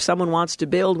 If someone wants to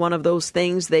build one of those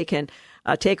things, they can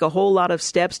take a whole lot of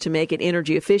steps to make it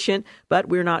energy efficient, but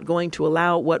we're not going to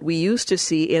allow what we used to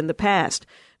see in the past.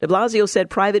 De Blasio said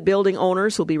private building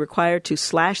owners will be required to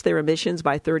slash their emissions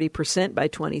by 30% by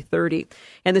 2030.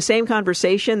 And the same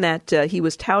conversation that he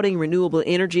was touting renewable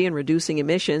energy and reducing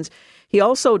emissions, he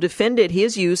also defended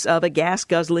his use of a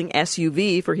gas-guzzling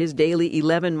SUV for his daily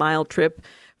 11-mile trip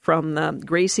from the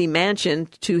Gracie Mansion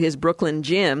to his Brooklyn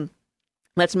gym.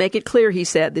 Let's make it clear, he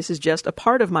said, this is just a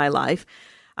part of my life.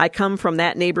 I come from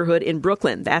that neighborhood in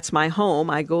Brooklyn. That's my home.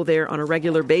 I go there on a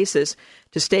regular basis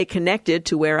to stay connected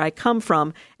to where I come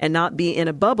from and not be in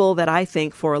a bubble that I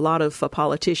think for a lot of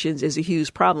politicians is a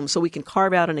huge problem. So we can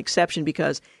carve out an exception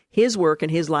because his work and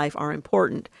his life are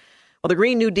important. Well, the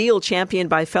Green New Deal, championed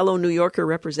by fellow New Yorker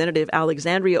Representative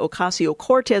Alexandria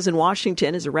Ocasio-Cortez in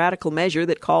Washington, is a radical measure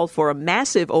that called for a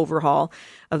massive overhaul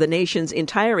of the nation's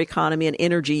entire economy and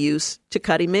energy use to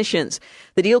cut emissions.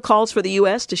 The deal calls for the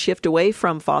U.S. to shift away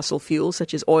from fossil fuels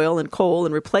such as oil and coal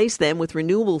and replace them with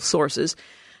renewable sources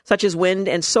such as wind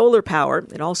and solar power.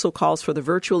 It also calls for the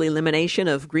virtual elimination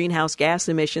of greenhouse gas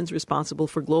emissions responsible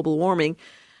for global warming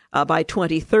by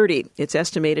 2030. It's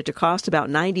estimated to cost about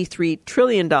 $93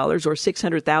 trillion or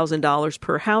 $600,000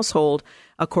 per household,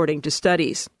 according to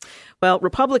studies. Well,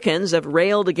 Republicans have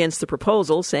railed against the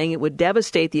proposal, saying it would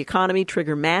devastate the economy,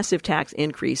 trigger massive tax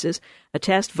increases. A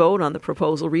test vote on the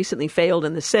proposal recently failed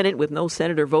in the Senate, with no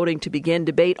senator voting to begin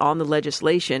debate on the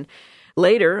legislation.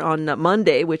 Later, on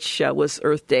Monday, which was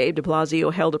Earth Day, de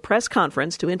Blasio held a press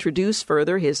conference to introduce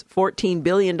further his $14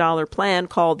 billion plan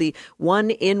called the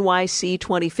One NYC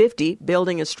 2050,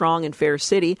 Building a Strong and Fair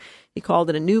City. He called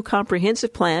it a new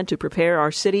comprehensive plan to prepare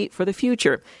our city for the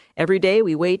future. Every day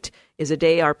we wait is a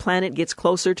day our planet gets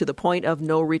closer to the point of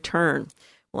no return.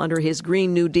 Well, under his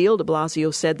Green New Deal, de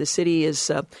Blasio said the city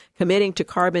is committing to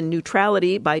carbon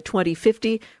neutrality by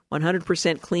 2050,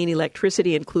 100% clean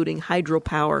electricity, including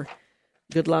hydropower.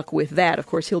 Good luck with that. Of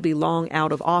course, he'll be long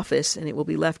out of office, and it will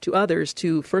be left to others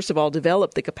to, first of all,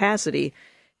 develop the capacity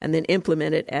and then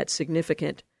implement it at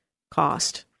significant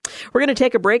cost. We're going to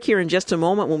take a break here in just a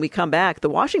moment. When we come back, the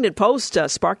Washington Post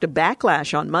sparked a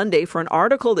backlash on Monday for an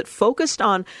article that focused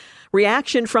on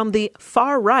reaction from the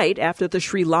far right after the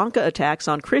Sri Lanka attacks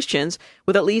on Christians,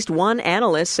 with at least one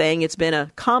analyst saying it's been a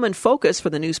common focus for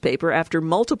the newspaper after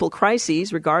multiple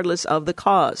crises, regardless of the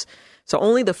cause. So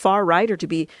only the far right are to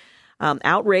be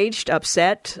outraged,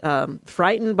 upset,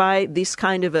 frightened by this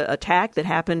kind of attack that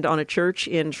happened on a church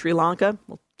in Sri Lanka.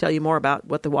 We'll tell you more about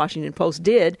what the Washington Post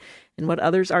did and what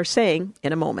others are saying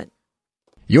in a moment.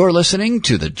 You're listening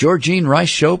to the Georgene Rice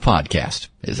Show podcast.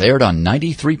 It's aired on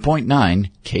 93.9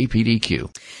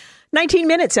 KPDQ. 19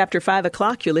 minutes after 5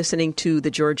 o'clock, you're listening to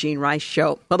the Georgene Rice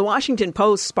Show. Well, the Washington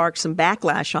Post sparked some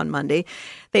backlash on Monday.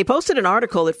 They posted an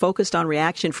article that focused on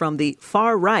reaction from the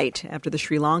far right after the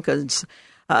Sri Lankans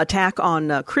attack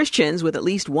on Christians, with at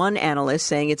least one analyst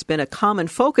saying it's been a common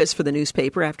focus for the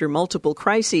newspaper after multiple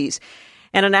crises.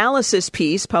 An analysis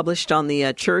piece published on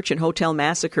the church and hotel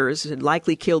massacres had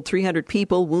likely killed 300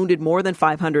 people, wounded more than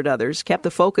 500 others, kept the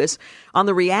focus on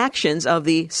the reactions of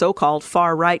the so-called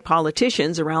far-right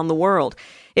politicians around the world.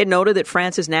 It noted that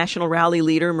France's National Rally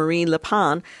leader, Marine Le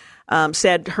Pen,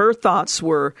 said her thoughts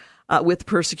were with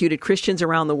persecuted Christians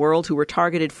around the world who were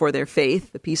targeted for their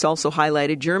faith. The piece also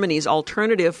highlighted Germany's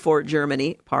Alternative for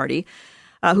Germany party,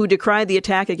 who decried the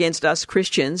attack against us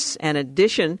Christians. In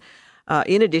addition,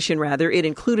 In addition, it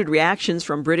included reactions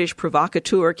from British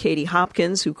provocateur Katie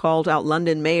Hopkins, who called out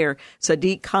London Mayor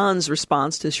Sadiq Khan's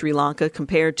response to Sri Lanka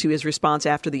compared to his response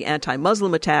after the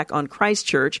anti-Muslim attack on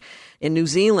Christchurch in New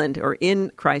Zealand, or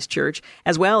in Christchurch,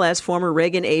 as well as former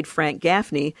Reagan aide Frank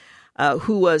Gaffney,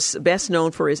 who was best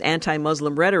known for his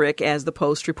anti-Muslim rhetoric, as the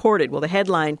Post reported. Well, the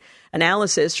headline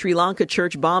analysis, Sri Lanka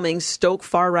church bombings stoke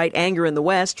far-right anger in the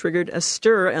West, triggered a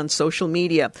stir on social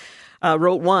media.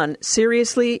 Wrote one,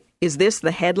 seriously, is this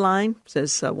the headline?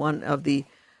 Says one of the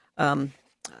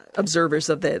observers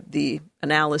of the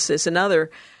analysis.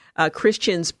 Another,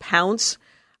 Christians pounce.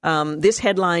 This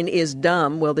headline is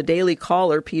dumb. Well, the Daily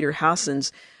Caller, Peter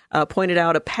Hassens, pointed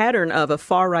out a pattern of a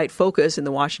far-right focus in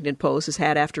the Washington Post has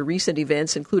had after recent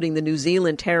events, including the New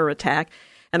Zealand terror attack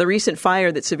and the recent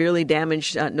fire that severely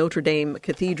damaged Notre Dame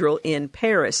Cathedral in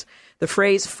Paris. The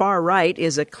phrase far right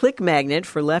is a click magnet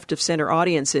for left-of-center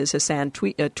audiences, Hassan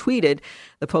tweeted.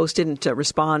 The Post didn't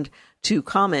respond to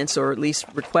comments, or at least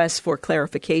requests for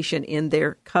clarification in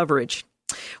their coverage.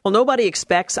 Well, nobody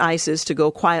expects ISIS to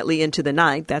go quietly into the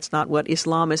night. That's not what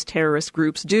Islamist terrorist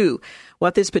groups do.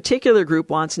 What this particular group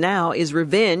wants now is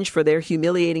revenge for their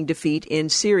humiliating defeat in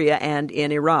Syria and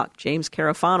in Iraq. James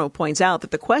Carafano points out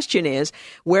that the question is,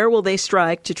 where will they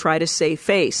strike to try to save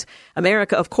face?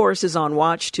 America, of course, is on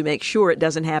watch to make sure it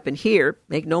doesn't happen here.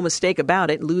 Make no mistake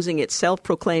about it, losing its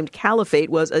self-proclaimed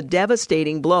caliphate was a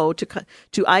devastating blow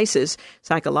to ISIS,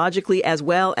 psychologically as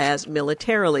well as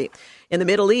militarily. In the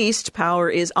Middle East, power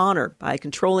is honor. By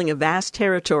controlling a vast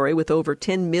territory with over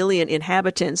 10 million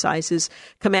inhabitants, ISIS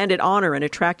commanded honor and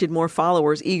attracted more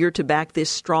followers eager to back this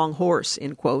strong horse,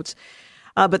 in quotes.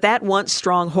 But that once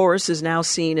strong horse is now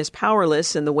seen as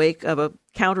powerless in the wake of a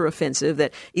counteroffensive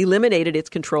that eliminated its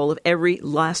control of every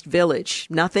last village.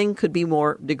 Nothing could be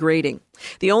more degrading.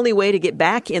 The only way to get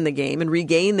back in the game and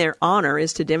regain their honor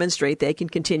is to demonstrate they can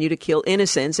continue to kill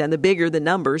innocents, and the bigger the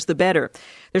numbers, the better.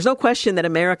 There's no question that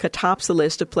America tops the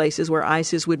list of places where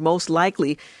ISIS would most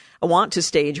likely want to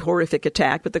stage horrific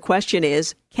attack, but the question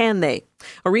is, can they?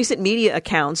 Recent media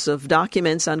accounts of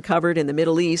documents uncovered in the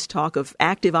Middle East talk of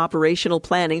active operational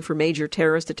planning for major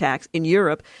terrorist attacks in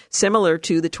Europe, similar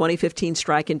to the 2015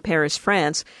 strike in Paris,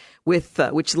 France,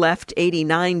 which left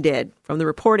 89 dead. From the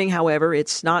reporting, however,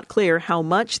 it's not clear how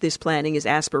much this planning is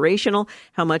aspirational,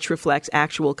 how much reflects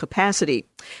actual capacity.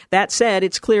 That said,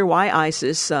 it's clear why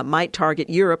ISIS might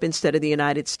target Europe instead of the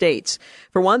United States.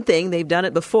 For one thing, they've done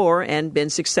it before and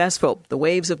been successful. The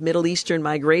waves of Middle Eastern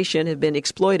migration have been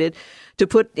exploited to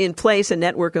put in place a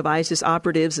network of ISIS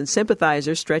operatives and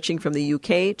sympathizers stretching from the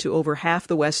UK to over half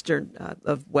the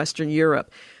Western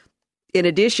Europe. In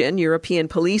addition, European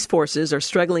police forces are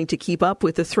struggling to keep up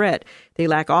with the threat. They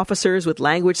lack officers with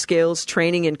language skills,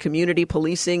 training in community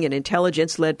policing and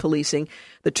intelligence-led policing,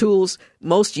 the tools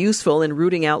most useful in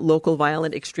rooting out local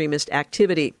violent extremist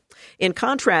activity. In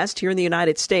contrast, here in the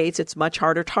United States, it's much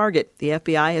harder target. The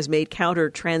FBI has made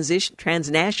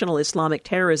transnational Islamic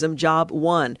terrorism job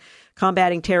one.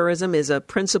 Combating terrorism is a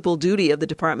principal duty of the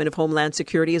Department of Homeland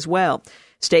Security as well.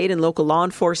 State and local law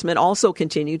enforcement also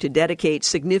continue to dedicate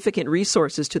significant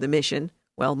resources to the mission.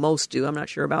 Well, most do. I'm not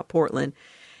sure about Portland.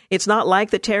 It's not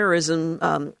like the terrorists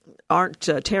aren't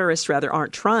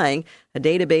trying. A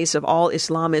database of all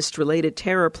Islamist-related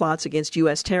terror plots against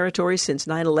U.S. territory since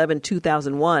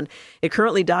 9/11-2001. It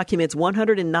currently documents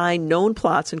 109 known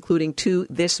plots, including 2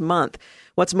 this month.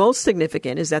 What's most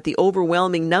significant is that the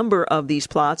overwhelming number of these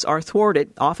plots are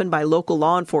thwarted, often by local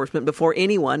law enforcement, before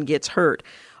anyone gets hurt.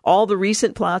 All the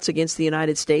recent plots against the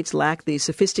United States lack the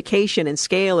sophistication and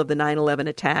scale of the 9/11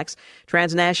 attacks.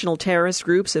 Transnational terrorist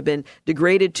groups have been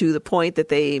degraded to the point that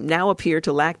they now appear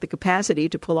to lack the capacity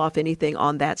to pull off anything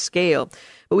on that scale.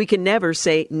 But we can never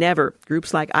say never.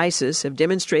 Groups like ISIS have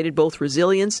demonstrated both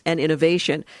resilience and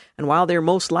innovation. And while they're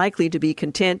most likely to be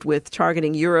content with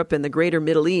targeting Europe and the greater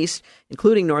Middle East,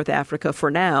 including North Africa for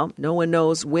now, no one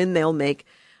knows when they'll make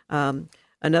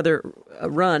another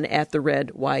run at the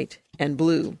red, white, and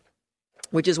blue,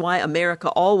 which is why America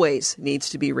always needs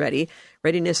to be ready.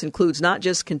 Readiness includes not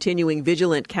just continuing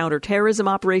vigilant counterterrorism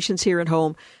operations here at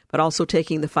home, but also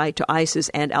taking the fight to ISIS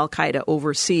and al-Qaeda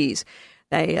overseas.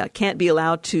 They can't be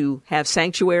allowed to have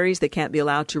sanctuaries. They can't be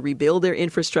allowed to rebuild their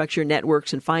infrastructure,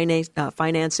 networks, and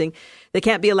financing. They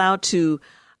can't be allowed to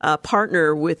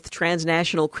partner with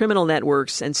transnational criminal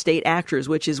networks and state actors,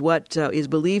 which is what is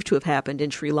believed to have happened in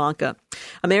Sri Lanka.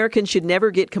 Americans should never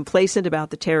get complacent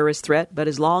about the terrorist threat, but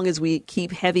as long as we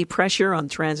keep heavy pressure on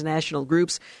transnational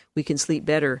groups, we can sleep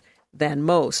better than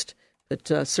most, but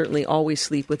certainly always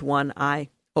sleep with one eye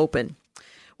open.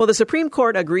 Well, the Supreme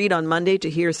Court agreed on Monday to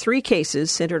hear 3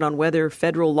 cases centered on whether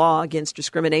federal law against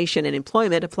discrimination in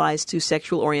employment applies to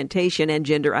sexual orientation and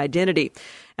gender identity.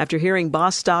 After hearing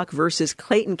Bostock versus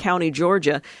Clayton County,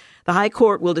 Georgia, the High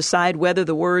Court will decide whether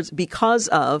the words because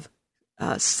of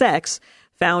sex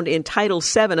found in Title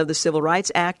VII of the Civil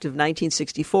Rights Act of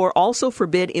 1964 also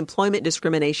forbid employment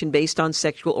discrimination based on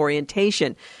sexual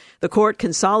orientation. The court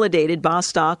consolidated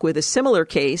Bostock with a similar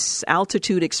case,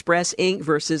 Altitude Express, Inc.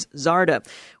 versus Zarda.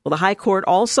 Well, the High Court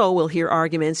also will hear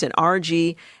arguments in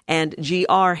R.G. and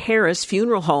G.R. Harris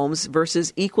Funeral Homes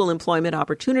versus Equal Employment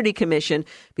Opportunity Commission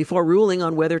before ruling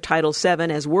on whether Title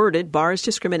VII, as worded, bars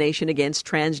discrimination against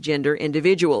transgender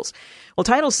individuals. Well,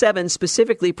 Title VII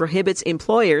specifically prohibits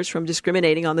employers from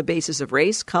discriminating on the basis of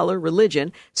race, color,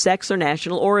 religion, sex, or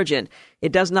national origin.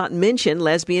 It does not mention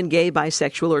lesbian, gay,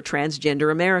 bisexual, or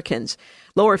transgender Americans.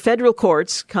 Lower federal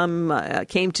courts came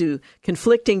to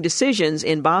conflicting decisions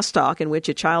in Bostock, in which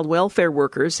a child welfare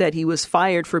worker said he was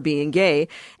fired for being gay,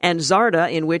 and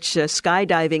Zarda, in which a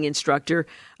skydiving instructor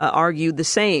argued the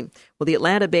same. Well, the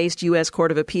Atlanta-based U.S.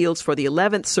 Court of Appeals for the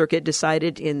 11th Circuit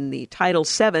decided in the Title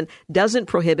VII doesn't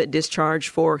prohibit discharge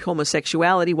for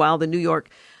homosexuality, while the New York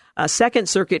Second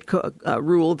Circuit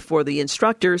ruled for the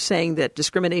instructor, saying that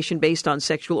discrimination based on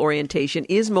sexual orientation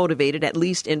is motivated, at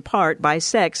least in part, by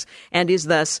sex and is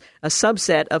thus a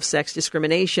subset of sex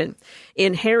discrimination.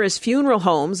 In Harris Funeral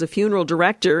Homes, a funeral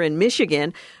director in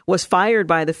Michigan was fired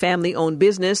by the family-owned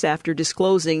business after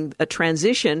disclosing a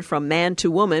transition from man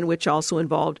to woman, which also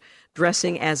involved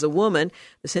dressing as a woman.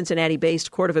 The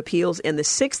Cincinnati-based Court of Appeals in the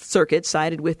Sixth Circuit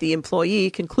sided with the employee,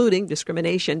 concluding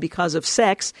discrimination because of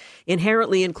sex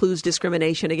inherently includes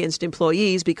discrimination against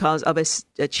employees because of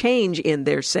a change in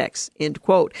their sex, end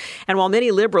quote. And while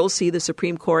many liberals see the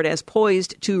Supreme Court as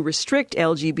poised to restrict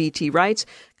LGBT rights,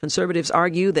 conservatives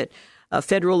argue that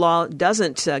federal law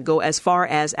doesn't go as far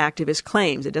as activist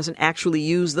claims. It doesn't actually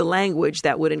use the language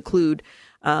that would include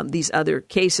these other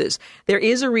cases. There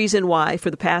is a reason why, for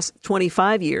the past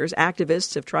 25 years,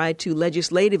 activists have tried to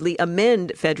legislatively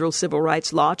amend federal civil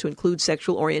rights law to include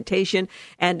sexual orientation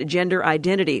and gender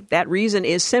identity. That reason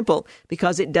is simple,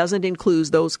 because it doesn't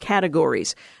include those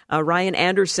categories. Ryan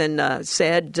Anderson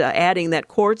said, adding that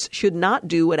courts should not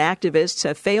do what activists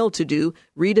have failed to do,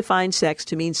 redefine sex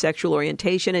to mean sexual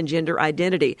orientation and gender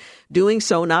identity. Doing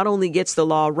so not only gets the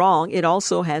law wrong, it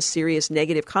also has serious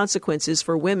negative consequences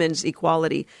for women's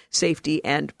equality, safety,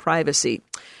 and privacy.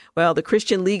 Well, the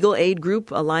Christian legal aid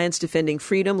group Alliance Defending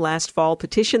Freedom last fall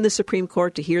petitioned the Supreme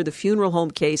Court to hear the funeral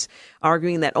home case,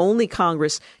 arguing that only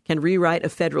Congress can rewrite a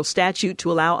federal statute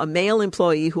to allow a male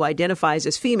employee who identifies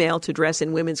as female to dress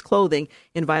in women's clothing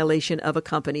in violation of a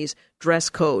company's dress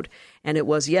code. And it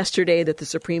was yesterday that the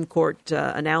Supreme Court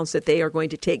announced that they are going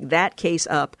to take that case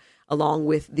up along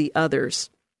with the others.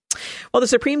 Well, the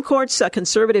Supreme Court's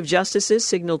conservative justices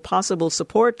signaled possible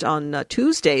support on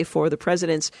Tuesday for the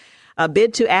president's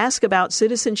bid to ask about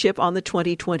citizenship on the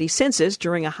 2020 census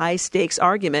during a high-stakes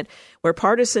argument where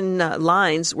partisan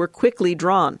lines were quickly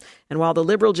drawn. And while the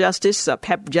liberal justices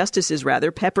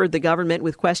peppered the government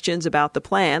with questions about the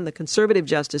plan, the conservative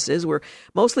justices were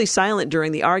mostly silent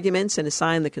during the arguments and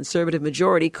assigned the conservative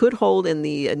majority could hold in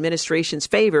the administration's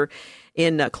favor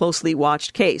in a closely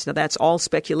watched case. Now, that's all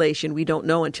speculation. We don't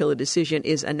know until a decision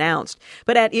is announced.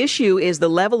 But at issue is the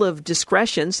level of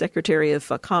discretion Secretary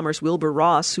of Commerce Wilbur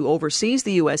Ross, who oversees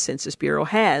the U.S. Census Bureau,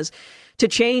 has to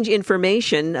change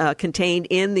information contained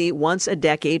in the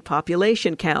once-a-decade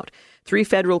population count. 3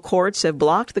 federal courts have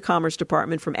blocked the Commerce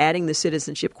Department from adding the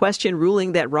citizenship question,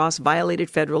 ruling that Ross violated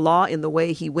federal law in the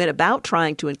way he went about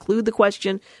trying to include the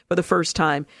question for the first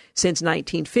time since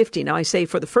 1950. Now, I say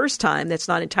for the first time, that's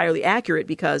not entirely accurate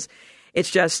because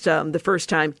it's just the first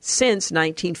time since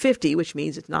 1950, which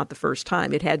means it's not the first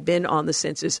time. It had been on the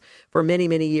census for many,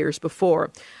 many years before.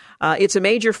 It's a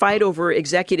major fight over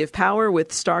executive power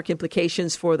with stark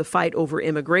implications for the fight over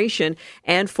immigration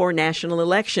and for national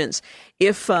elections.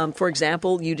 If, for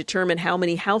example, you determine how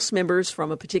many House members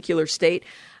from a particular state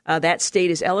that state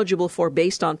is eligible for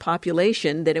based on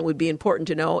population, then it would be important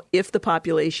to know if the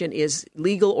population is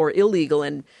legal or illegal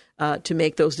and to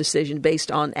make those decisions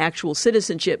based on actual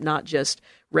citizenship, not just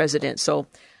residence. So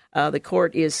the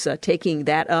court is taking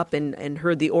that up and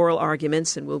heard the oral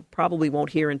arguments, and we'll probably won't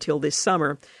hear until this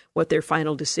summer what their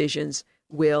final decisions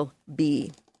will be.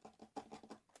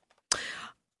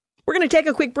 We're going to take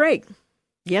a quick break.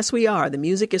 Yes, we are. The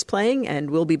music is playing,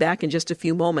 and we'll be back in just a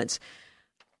few moments.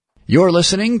 You're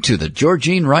listening to the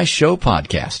Georgene Rice Show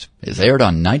podcast. It's aired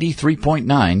on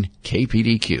 93.9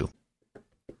 KPDQ.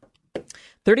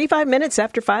 35 minutes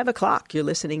after 5 o'clock, you're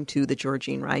listening to the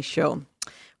Georgene Rice Show.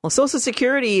 Well, Social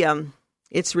Security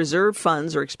Its reserve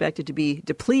funds are expected to be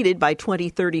depleted by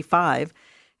 2035,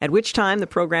 at which time the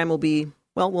program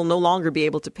will no longer be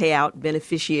able to pay out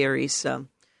beneficiaries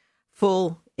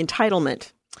full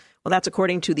entitlement. Well, that's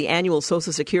according to the annual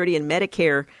Social Security and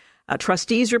Medicare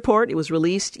trustees report. It was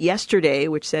released yesterday,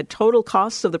 which said total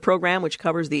costs of the program, which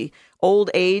covers the old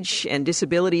age and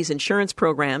disabilities insurance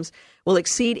programs, will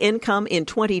exceed income in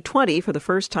 2020 for the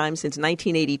first time since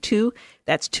 1982.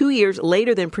 That's 2 years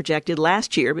later than projected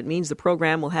last year, but means the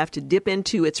program will have to dip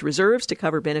into its reserves to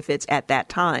cover benefits at that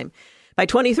time. By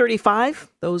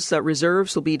 2035, those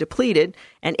reserves will be depleted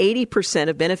and 80%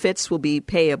 of benefits will be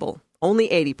payable. Only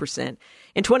 80%.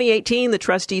 In 2018, the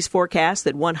trustees forecast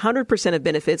that 100% of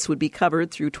benefits would be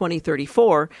covered through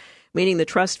 2034, meaning the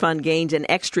trust fund gained an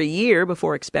extra year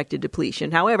before expected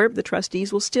depletion. However, the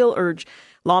trustees will still urge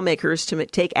lawmakers to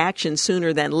take action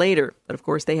sooner than later. But of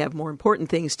course, they have more important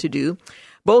things to do.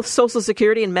 Both Social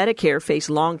Security and Medicare face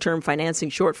long-term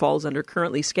financing shortfalls under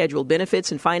currently scheduled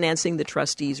benefits and financing, the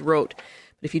trustees wrote.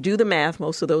 But if you do the math,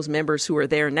 most of those members who are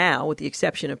there now, with the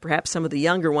exception of perhaps some of the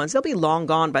younger ones, they'll be long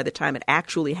gone by the time it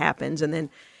actually happens, and then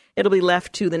it'll be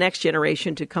left to the next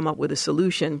generation to come up with a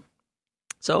solution.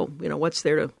 So, what's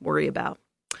there to worry about?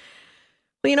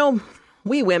 Well,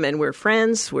 we women, we're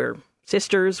friends, we're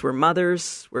sisters, we're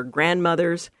mothers, we're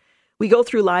grandmothers. We go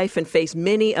through life and face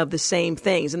many of the same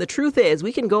things. And the truth is,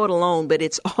 we can go it alone, but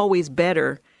it's always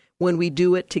better when we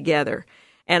do it together.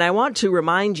 And I want to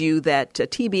remind you that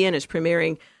TBN is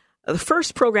premiering the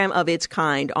first program of its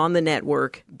kind on the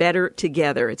network, Better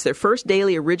Together. It's their first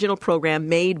daily original program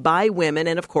made by women,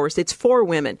 and of course, it's for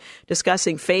women,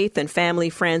 discussing faith and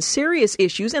family, friends, serious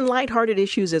issues, and lighthearted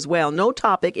issues as well. No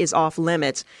topic is off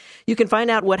limits. You can find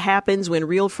out what happens when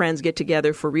real friends get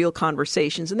together for real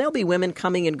conversations, and there'll be women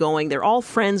coming and going. They're all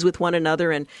friends with one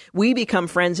another, and we become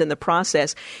friends in the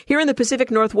process. Here in the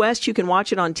Pacific Northwest, you can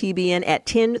watch it on TBN at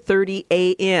 10:30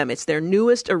 a.m. It's their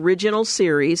newest original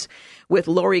series with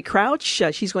Lori Crouch.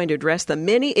 She's going to address the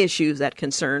many issues that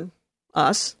concern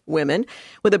us, women,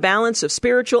 with a balance of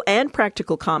spiritual and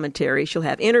practical commentary. She'll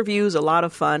have interviews, a lot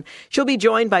of fun. She'll be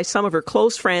joined by some of her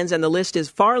close friends, and the list is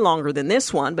far longer than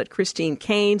this one, but Christine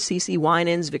Kane, CeCe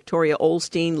Winans, Victoria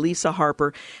Olstein, Lisa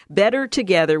Harper. Better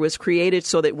Together was created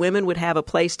so that women would have a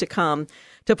place to come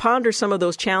to ponder some of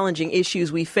those challenging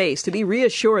issues we face, to be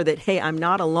reassured that, hey, I'm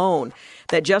not alone,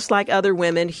 that just like other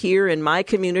women here in my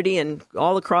community and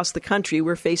all across the country,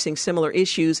 we're facing similar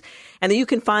issues, and that you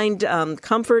can find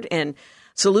comfort and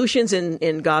solutions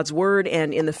in God's Word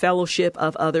and in the fellowship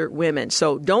of other women.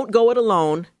 So don't go it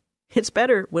alone. It's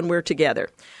better when we're together.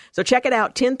 So check it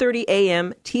out, 10:30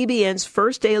 a.m., TBN's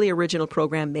first daily original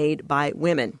program made by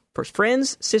women. For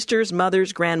friends, sisters,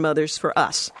 mothers, grandmothers, for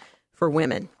us, for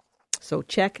women. So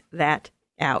check that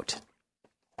out.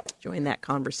 Join that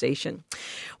conversation.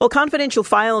 Well, confidential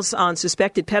files on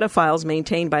suspected pedophiles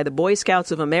maintained by the Boy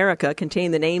Scouts of America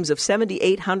contain the names of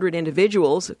 7,800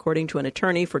 individuals, according to an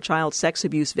attorney for child sex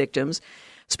abuse victims.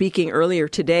 Speaking earlier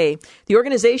today, the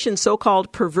organization's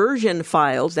so-called perversion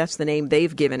files, that's the name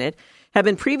they've given it, have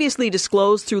been previously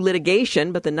disclosed through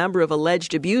litigation, but the number of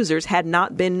alleged abusers had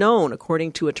not been known,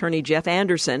 according to attorney Jeff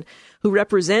Anderson, who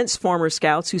represents former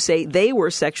scouts who say they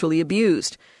were sexually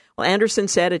abused. Well, Anderson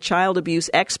said a child abuse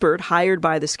expert hired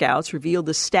by the scouts revealed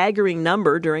the staggering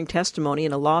number during testimony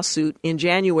in a lawsuit in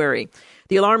January.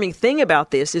 The alarming thing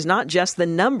about this is not just the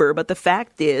number, but the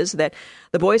fact is that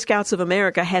the Boy Scouts of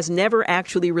America has never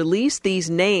actually released these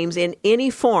names in any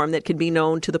form that can be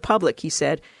known to the public, he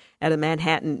said at a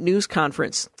Manhattan news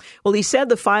conference. Well, he said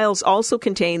the files also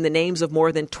contain the names of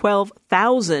more than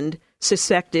 12,000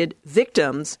 suspected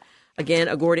victims, again,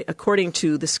 according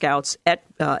to the Scouts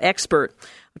expert.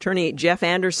 Attorney Jeff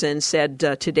Anderson said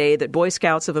today that Boy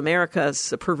Scouts of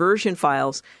America's perversion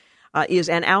files is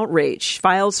an outrage.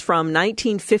 Files from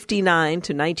 1959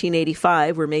 to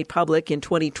 1985 were made public in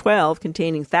 2012,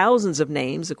 containing thousands of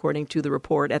names, according to the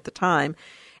report at the time.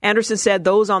 Anderson said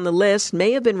those on the list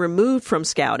may have been removed from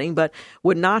scouting, but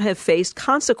would not have faced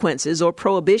consequences or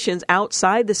prohibitions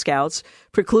outside the Scouts,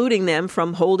 precluding them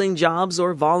from holding jobs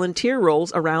or volunteer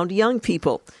roles around young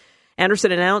people.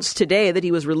 Anderson announced today that he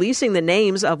was releasing the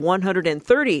names of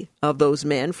 130 of those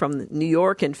men from New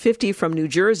York and 50 from New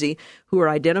Jersey who are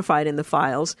identified in the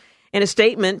files. In a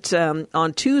statement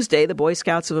on Tuesday, the Boy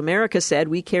Scouts of America said,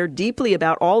 "We care deeply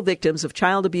about all victims of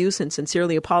child abuse and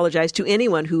sincerely apologize to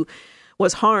anyone who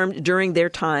was harmed during their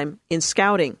time in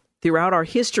scouting. Throughout our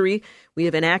history, we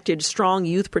have enacted strong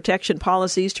youth protection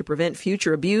policies to prevent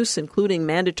future abuse, including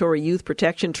mandatory youth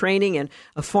protection training and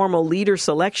a formal leader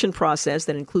selection process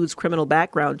that includes criminal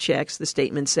background checks," the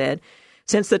statement said.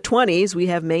 Since the 20s, we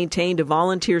have maintained a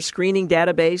volunteer screening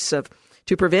database of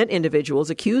to prevent individuals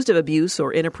accused of abuse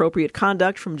or inappropriate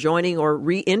conduct from joining or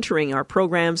re-entering our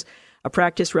programs, a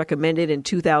practice recommended in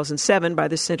 2007 by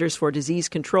the Centers for Disease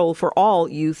Control for all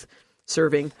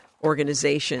youth-serving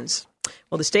organizations.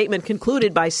 Well, the statement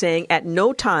concluded by saying, at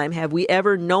no time have we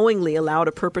ever knowingly allowed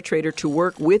a perpetrator to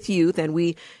work with youth, and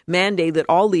we mandate that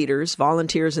all leaders,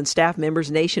 volunteers, and staff members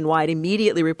nationwide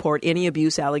immediately report any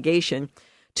abuse allegation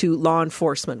to law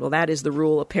enforcement. Well, that is the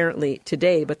rule apparently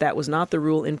today, but that was not the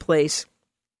rule in place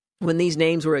when these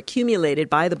names were accumulated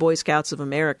by the Boy Scouts of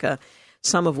America,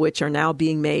 some of which are now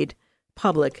being made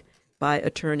public by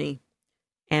Attorney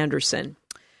Anderson.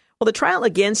 Well, the trial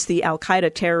against the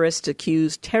al-Qaeda terrorist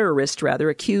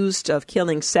accused of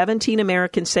killing 17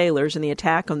 American sailors in the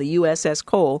attack on the USS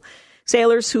Cole,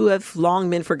 sailors who have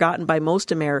long been forgotten by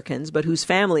most Americans, but whose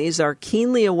families are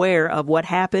keenly aware of what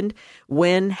happened,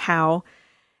 when, how,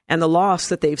 and the loss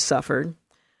that they've suffered,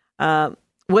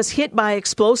 was hit by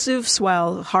explosives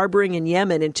while harboring in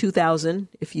Yemen in 2000,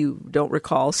 if you don't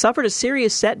recall, suffered a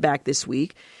serious setback this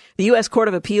week. The U.S. Court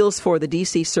of Appeals for the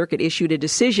D.C. Circuit issued a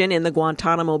decision in the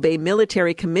Guantanamo Bay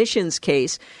Military Commission's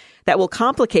case that will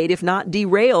complicate, if not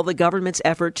derail, the government's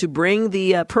effort to bring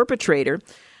the perpetrator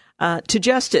to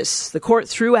justice. The court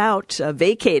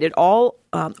vacated all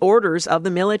orders of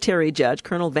the military judge,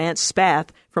 Colonel Vance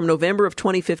Spath, from November of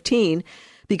 2015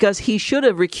 because he should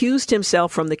have recused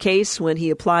himself from the case when he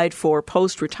applied for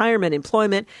post-retirement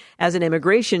employment as an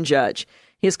immigration judge.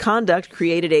 His conduct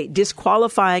created a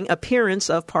disqualifying appearance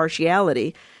of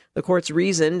partiality. The court's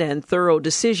reasoned and thorough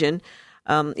decision,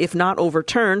 if not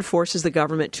overturned, forces the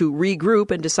government to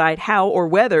regroup and decide how or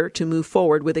whether to move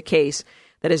forward with a case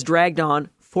that has dragged on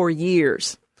for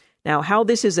years. Now, how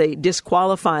this is a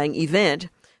disqualifying event,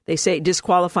 they say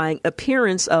disqualifying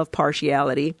appearance of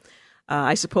partiality,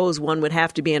 I suppose one would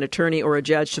have to be an attorney or a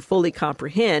judge to fully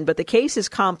comprehend, but the case is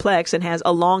complex and has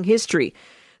a long history.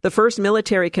 The first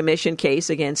military commission case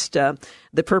against the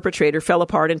perpetrator fell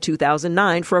apart in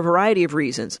 2009 for a variety of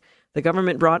reasons. The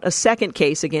government brought a second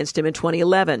case against him in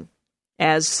 2011.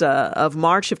 As of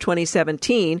March of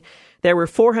 2017, there were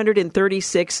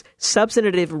 436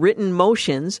 substantive written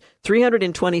motions,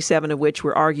 327 of which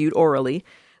were argued orally.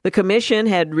 The commission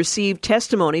had received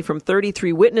testimony from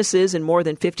 33 witnesses and more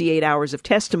than 58 hours of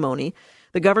testimony.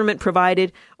 The government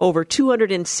provided over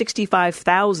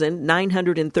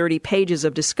 265,930 pages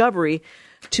of discovery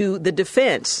to the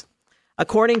defense.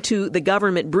 According to the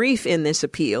government brief in this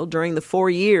appeal, during the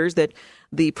 4 years that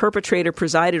the perpetrator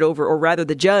presided over, or rather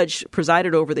the judge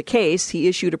presided over the case, he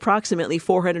issued approximately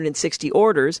 460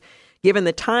 orders. Given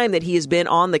the time that he has been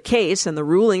on the case and the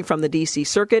ruling from the D.C.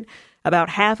 Circuit, about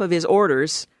half of his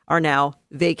orders are now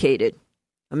vacated.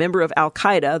 A member of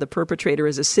al-Qaeda, the perpetrator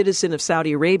is a citizen of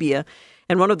Saudi Arabia,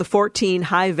 and one of the 14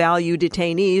 high-value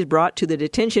detainees brought to the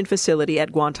detention facility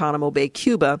at Guantanamo Bay,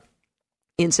 Cuba,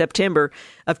 in September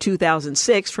of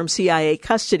 2006 from CIA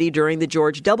custody during the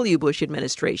George W. Bush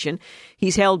administration.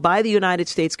 He's held by the United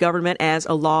States government as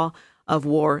a law of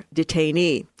war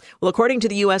detainee. Well, according to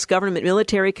the U.S. Government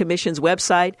Military Commission's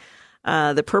website,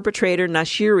 the perpetrator,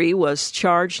 Nashiri, was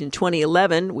charged in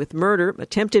 2011 with murder,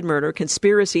 attempted murder,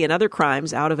 conspiracy, and other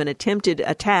crimes out of an attempted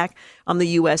attack on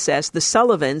the USS The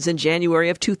Sullivans in January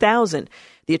of 2000,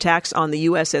 the attacks on the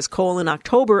USS Cole in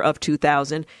October of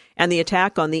 2000, and the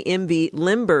attack on the MV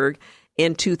Limburg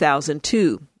in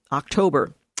 2002,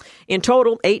 October. In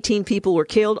total, 18 people were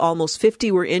killed, almost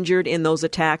 50 were injured in those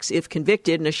attacks. If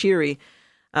convicted, Nashiri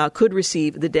could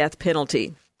receive the death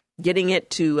penalty. Getting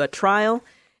it to a trial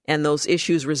and those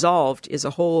issues resolved is a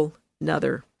whole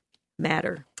nother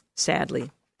matter,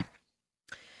 sadly.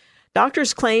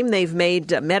 Doctors claim they've made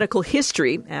medical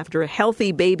history after a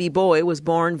healthy baby boy was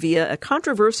born via a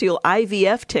controversial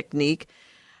IVF technique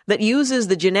that uses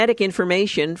the genetic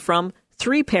information from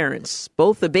 3 parents.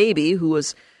 Both the baby, who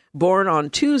was born on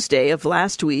Tuesday of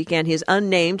last week, and his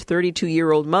unnamed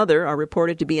 32-year-old mother are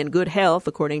reported to be in good health,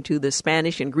 according to the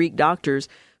Spanish and Greek doctors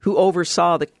who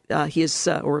oversaw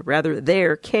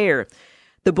their care.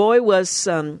 The boy was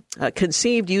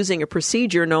conceived using a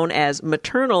procedure known as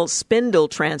maternal spindle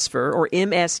transfer, or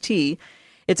MST.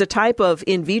 It's a type of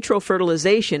in vitro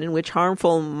fertilization in which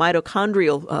harmful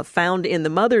mitochondrial found in the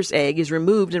mother's egg is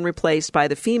removed and replaced by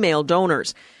the female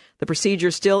donors. The procedure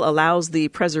still allows the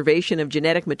preservation of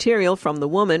genetic material from the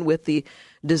woman with the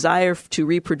desire to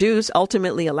reproduce,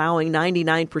 ultimately allowing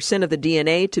 99% of the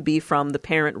DNA to be from the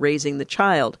parent raising the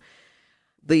child.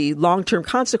 The long-term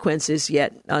consequences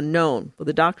yet unknown.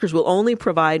 The doctors will only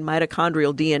provide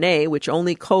mitochondrial DNA, which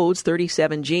only codes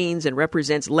 37 genes and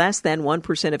represents less than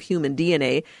 1% of human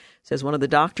DNA, says one of the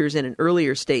doctors in an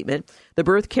earlier statement. The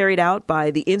birth carried out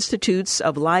by the Institutes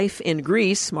of Life in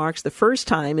Greece marks the first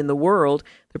time in the world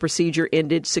the procedure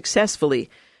ended successfully.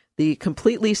 The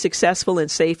completely successful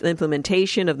and safe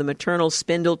implementation of the maternal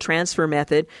spindle transfer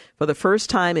method for the first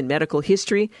time in medical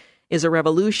history is a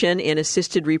revolution in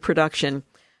assisted reproduction,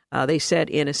 they said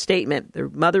in a statement. The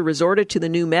mother resorted to the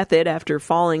new method after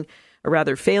failing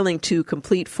to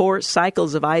complete 4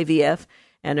 cycles of IVF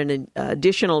and an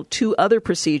additional 2 other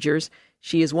procedures.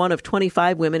 She is one of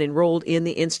 25 women enrolled in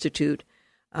the Institute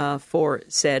for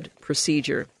said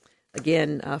procedure.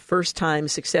 Again, first time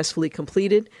successfully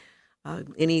completed.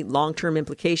 Any long-term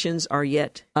implications are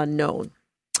yet unknown.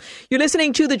 You're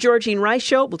listening to The Georgene Rice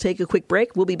Show. We'll take a quick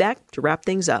break. We'll be back to wrap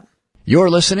things up.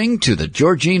 You're listening to The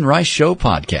Georgene Rice Show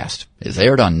podcast. It's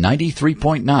aired on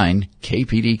 93.9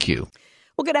 KPDQ.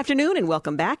 Well, good afternoon and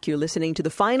welcome back. You're listening to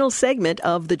the final segment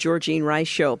of The Georgene Rice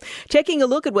Show. Taking a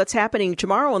look at what's happening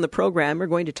tomorrow on the program, we're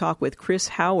going to talk with Chris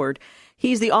Howard.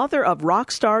 He's the author of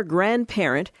Rockstar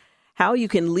Grandparent, How You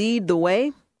Can Lead the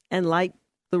Way and Light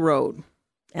the Road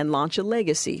and Launch a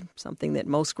Legacy, something that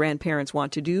most grandparents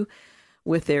want to do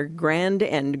with their grand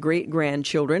and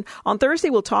great-grandchildren. On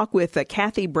Thursday, we'll talk with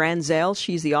Kathy Branzell.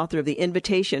 She's the author of The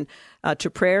Invitation to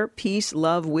Prayer, Peace,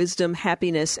 Love, Wisdom,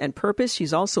 Happiness, and Purpose.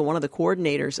 She's also one of the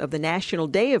coordinators of the National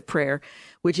Day of Prayer,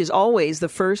 which is always the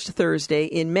first Thursday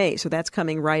in May. So that's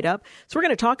coming right up. So we're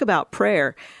going to talk about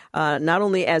prayer, not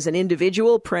only as an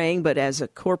individual praying, but as a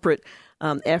corporate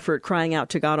effort crying out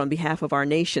to God on behalf of our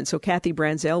nation. So Kathy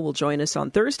Branzell will join us on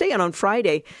Thursday. And on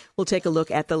Friday, we'll take a look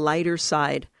at the lighter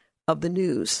side of the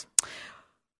news.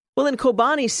 Well, in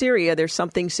Kobani, Syria, there's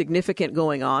something significant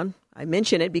going on. I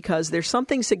mention it because there's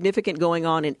something significant going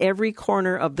on in every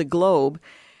corner of the globe,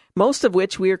 most of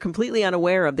which we are completely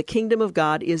unaware of. The kingdom of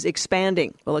God is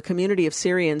expanding. Well, a community of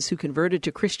Syrians who converted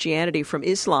to Christianity from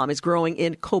Islam is growing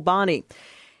in Kobani.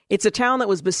 It's a town that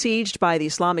was besieged by the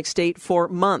Islamic State for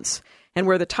months and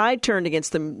where the tide turned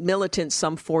against the militants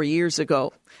some 4 years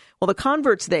ago. Well, the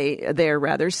converts say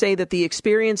that the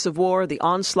experience of war, the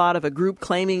onslaught of a group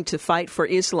claiming to fight for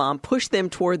Islam, pushed them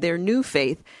toward their new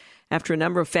faith. After a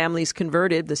number of families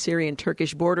converted, the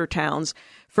Syrian-Turkish border town's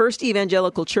first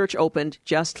evangelical church opened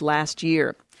just last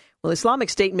year. Well,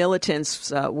 Islamic State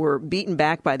militants were beaten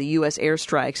back by the U.S.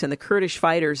 airstrikes and the Kurdish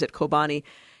fighters at Kobani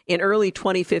in early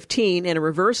 2015 in a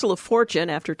reversal of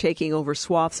fortune after taking over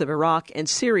swaths of Iraq and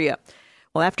Syria.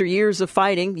 Well, after years of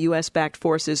fighting, U.S.-backed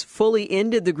forces fully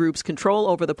ended the group's control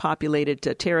over the populated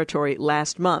territory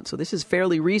last month. So this is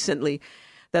fairly recently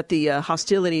that the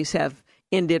hostilities have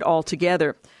ended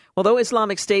altogether. Although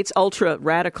Islamic State's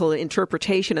ultra-radical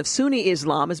interpretation of Sunni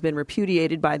Islam has been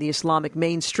repudiated by the Islamic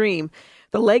mainstream,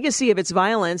 the legacy of its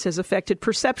violence has affected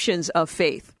perceptions of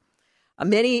faith.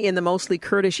 Many in the mostly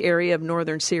Kurdish area of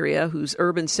northern Syria, whose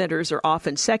urban centers are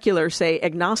often secular, say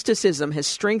agnosticism has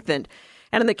strengthened.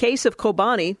 And in the case of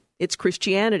Kobani, it's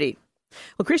Christianity.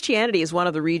 Well, Christianity is one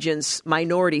of the region's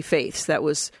minority faiths that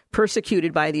was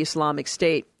persecuted by the Islamic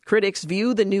State. Critics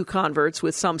view the new converts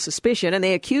with some suspicion, and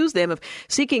they accuse them of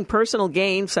seeking personal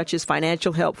gain, such as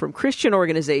financial help from Christian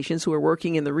organizations who are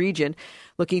working in the region,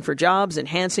 looking for jobs,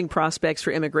 enhancing prospects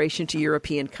for immigration to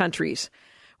European countries.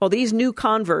 Well, these new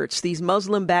converts, these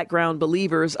Muslim background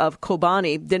believers of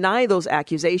Kobani, deny those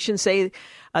accusations,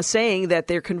 saying that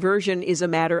their conversion is a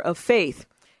matter of faith.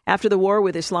 After the war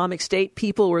with Islamic State,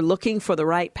 people were looking for the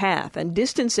right path and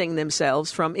distancing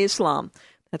themselves from Islam.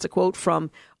 That's a quote from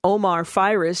Omar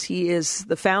Firas. He is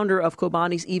the founder of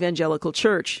Kobani's Evangelical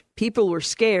Church. People were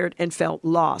scared and felt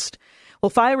lost.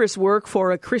 Well, Firas worked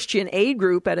for a Christian aid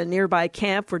group at a nearby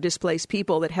camp for displaced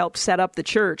people that helped set up the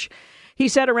church. He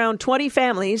said around 20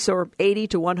 families, or 80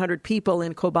 to 100 people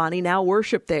in Kobani, now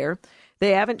worship there.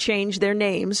 They haven't changed their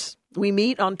names. We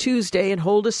meet on Tuesday and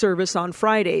hold a service on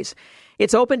Fridays.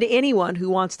 It's open to anyone who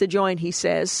wants to join, he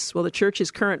says. Well, the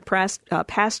church's current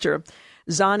pastor,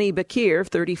 Zani Bakir,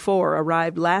 34,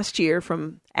 arrived last year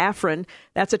from Afrin.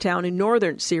 That's a town in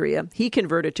northern Syria. He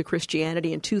converted to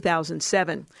Christianity in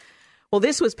 2007. Well,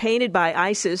 this was painted by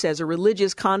ISIS as a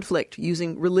religious conflict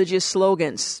using religious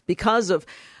slogans. Because of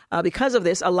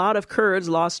this, a lot of Kurds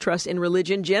lost trust in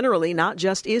religion generally, not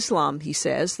just Islam, he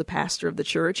says, the pastor of the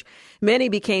church. Many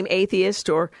became atheist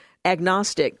or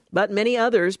agnostic, but many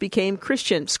others became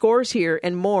Christian. Scores here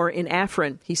and more in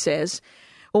Afrin, he says.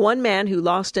 Well, one man who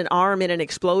lost an arm in an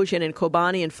explosion in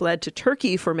Kobani and fled to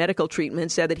Turkey for medical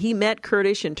treatment said that he met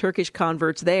Kurdish and Turkish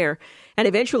converts there and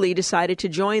eventually decided to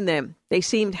join them. They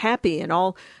seemed happy and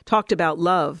all talked about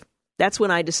love. That's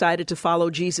when I decided to follow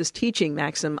Jesus' teaching,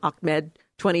 Maxim Ahmed,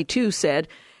 22, said,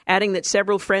 adding that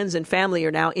several friends and family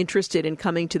are now interested in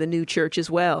coming to the new church as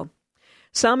well.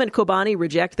 Some in Kobani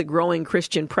reject the growing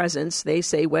Christian presence. They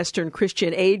say Western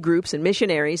Christian aid groups and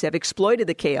missionaries have exploited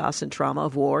the chaos and trauma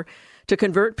of war to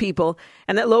convert people,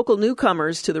 and that local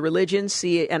newcomers to the religion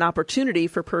see an opportunity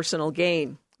for personal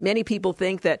gain. Many people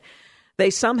think that they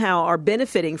somehow are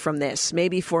benefiting from this,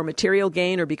 maybe for material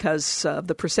gain or because of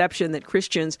the perception that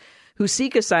Christians who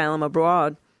seek asylum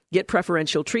abroad get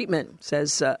preferential treatment,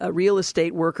 says a real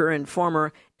estate worker and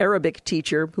former Arabic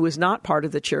teacher who is not part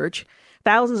of the church.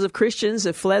 Thousands of Christians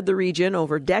have fled the region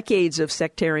over decades of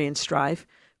sectarian strife.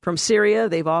 From Syria,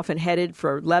 they've often headed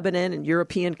for Lebanon and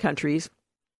European countries.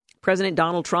 President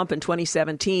Donald Trump in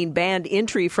 2017 banned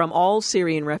entry from all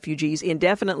Syrian refugees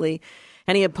indefinitely,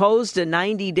 and he imposed a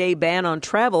 90-day ban on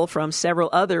travel from several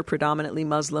other predominantly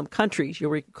Muslim countries.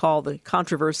 You'll recall the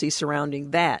controversy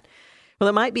surrounding that. Well,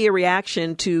 it might be a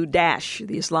reaction to Daesh,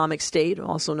 the Islamic State,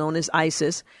 also known as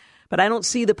ISIS, but I don't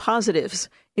see the positives.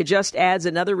 It just adds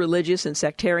another religious and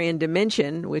sectarian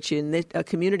dimension, which in a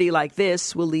community like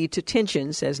this will lead to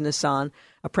tension, says Nassan,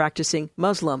 a practicing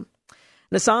Muslim.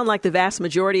 Nassan, like the vast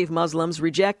majority of Muslims,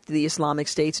 reject the Islamic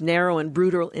State's narrow and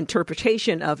brutal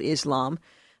interpretation of Islam.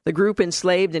 The group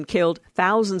enslaved and killed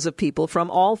thousands of people from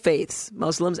all faiths,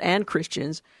 Muslims and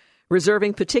Christians,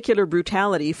 reserving particular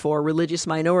brutality for religious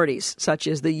minorities, such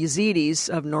as the Yazidis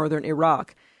of northern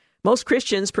Iraq. Most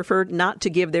Christians prefer not to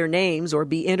give their names or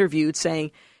be interviewed,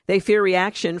 saying they fear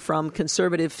reaction from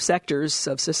conservative sectors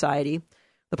of society.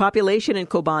 The population in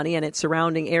Kobani and its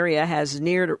surrounding area has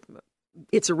neared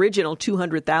its original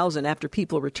 200,000 after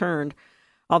people returned,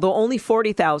 although only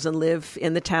 40,000 live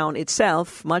in the town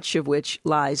itself, much of which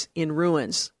lies in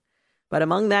ruins. But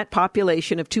among that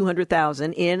population of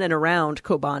 200,000 in and around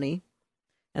Kobani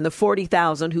and the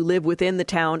 40,000 who live within the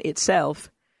town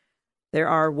itself, there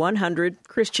are 100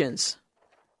 Christians.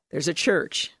 There's a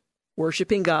church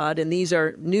worshiping God, and these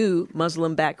are new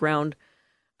Muslim background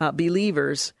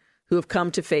believers who have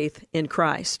come to faith in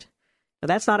Christ. Now,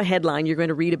 that's not a headline you're going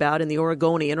to read about in the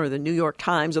Oregonian or the New York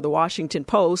Times or the Washington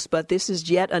Post, but this is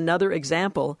yet another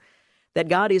example that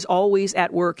God is always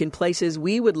at work in places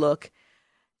we would look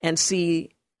and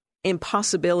see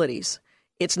impossibilities.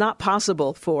 It's not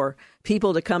possible for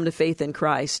people to come to faith in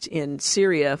Christ in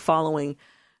Syria following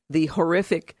the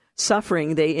horrific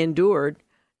suffering they endured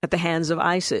at the hands of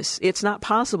ISIS. It's not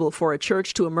possible for a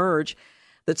church to emerge,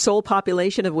 the sole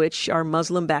population of which are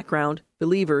Muslim background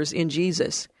believers in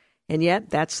Jesus. And yet,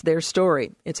 that's their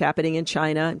story. It's happening in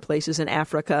China and places in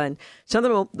Africa and some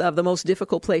of the most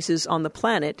difficult places on the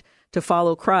planet to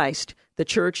follow Christ. The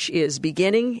church is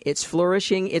beginning, it's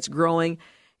flourishing, it's growing,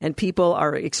 and people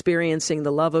are experiencing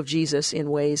the love of Jesus in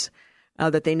ways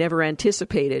that they never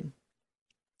anticipated.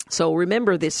 So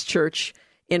remember this church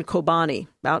in Kobani.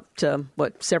 About,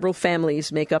 several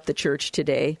families make up the church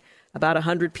today. About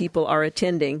 100 people are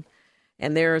attending.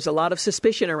 And there's a lot of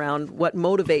suspicion around what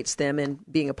motivates them in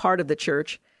being a part of the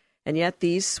church. And yet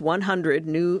these 100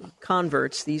 new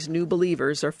converts, these new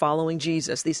believers, are following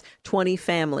Jesus, these 20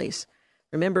 families.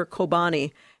 Remember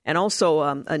Kobani, and also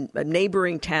a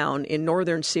neighboring town in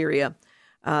northern Syria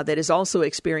that is also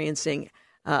experiencing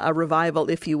a revival,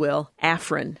 if you will,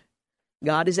 Afrin.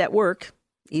 God is at work,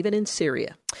 even in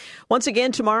Syria. Once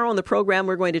again, tomorrow on the program,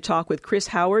 we're going to talk with Chris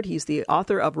Howard. He's the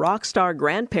author of Rockstar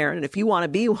Grandparent. And if you want to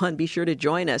be one, be sure to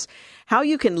join us. How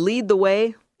you can lead the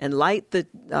way and light the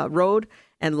road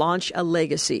and launch a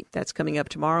legacy. That's coming up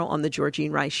tomorrow on the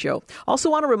Georgene Rice Show.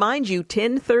 Also want to remind you,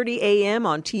 10:30 a.m.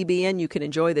 on TBN, you can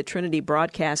enjoy the Trinity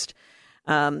broadcast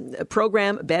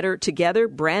program Better Together.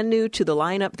 Brand new to the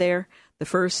lineup there. The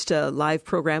first live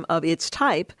program of its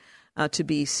type to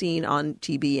be seen on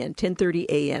TBN, 10:30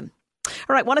 a.m.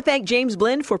 All right, want to thank James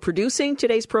Blinn for producing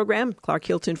today's program, Clark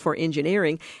Hilton for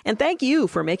engineering, and thank you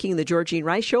for making the Georgene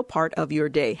Rice Show part of your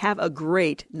day. Have a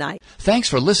great night. Thanks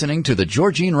for listening to the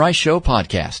Georgene Rice Show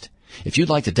podcast. If you'd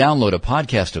like to download a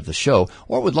podcast of the show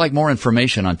or would like more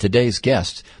information on today's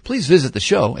guests, please visit the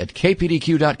show at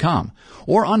kpdq.com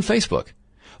or on Facebook.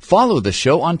 Follow the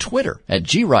show on Twitter at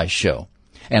GRiceShow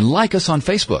and like us on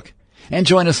Facebook. And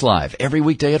join us live every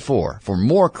weekday at 4 for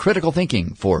more critical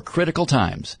thinking for critical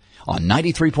times on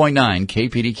 93.9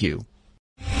 KPDQ.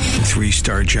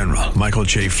 3-star General Michael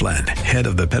J. Flynn, head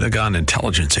of the Pentagon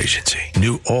Intelligence Agency,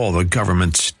 knew all the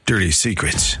government's dirty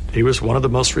secrets. He was one of the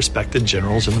most respected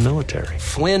generals in the military.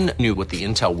 Flynn knew what the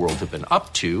intel world had been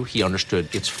up to. He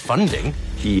understood its funding.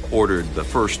 He ordered the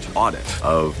first audit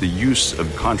of the use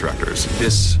of contractors.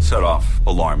 This set off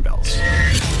alarm bells.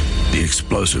 The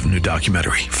explosive new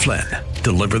documentary, Flynn,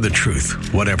 deliver the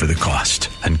truth, whatever the cost,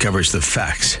 uncovers the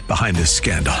facts behind the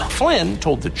scandal. Flynn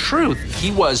told the truth.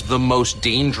 He was the most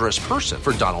dangerous person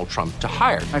for Donald Trump to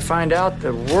hire. I find out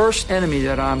the worst enemy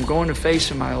that I'm going to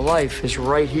face in my life is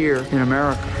right here in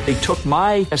America. They took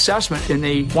my assessment and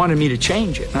they wanted me to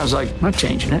change it. And I was like, I'm not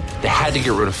changing it. They had to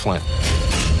get rid of Flynn.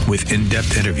 With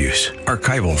in-depth interviews,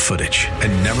 archival footage,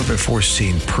 and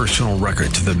never-before-seen personal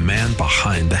records of the man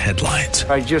behind the headlines.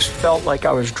 I just felt like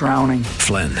I was drowning.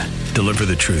 Flynn, deliver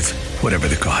the truth, whatever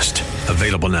the cost.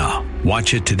 Available now.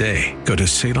 Watch it today. Go to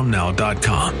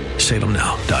salemnow.com.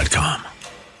 salemnow.com.